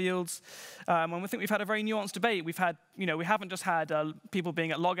or her fields. And we think we've had a very nuanced debate. We've had, we haven't just had people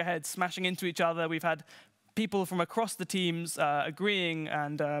being at loggerheads, smashing into each other. We've had people from across the teams agreeing,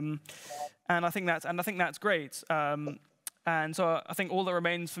 and I think that's great. And so I think all that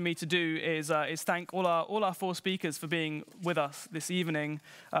remains for me to do is thank all our four speakers for being with us this evening.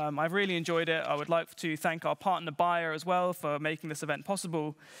 I've really enjoyed it. I would like to thank our partner Bayer as well for making this event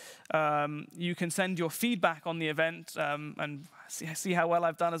possible. You can send your feedback on the event and see how well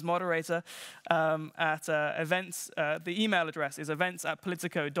I've done as moderator at events. The email address is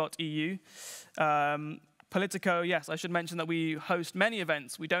events@politico.eu. Politico, yes, I should mention that we host many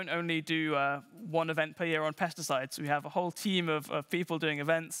events. We don't only do one event per year on pesticides. We have a whole team of people doing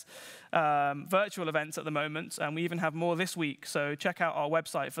events, virtual events at the moment, and we even have more this week. So check out our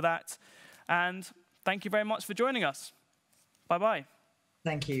website for that. And thank you very much for joining us. Bye-bye.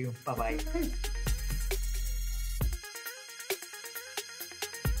 Thank you. Bye-bye.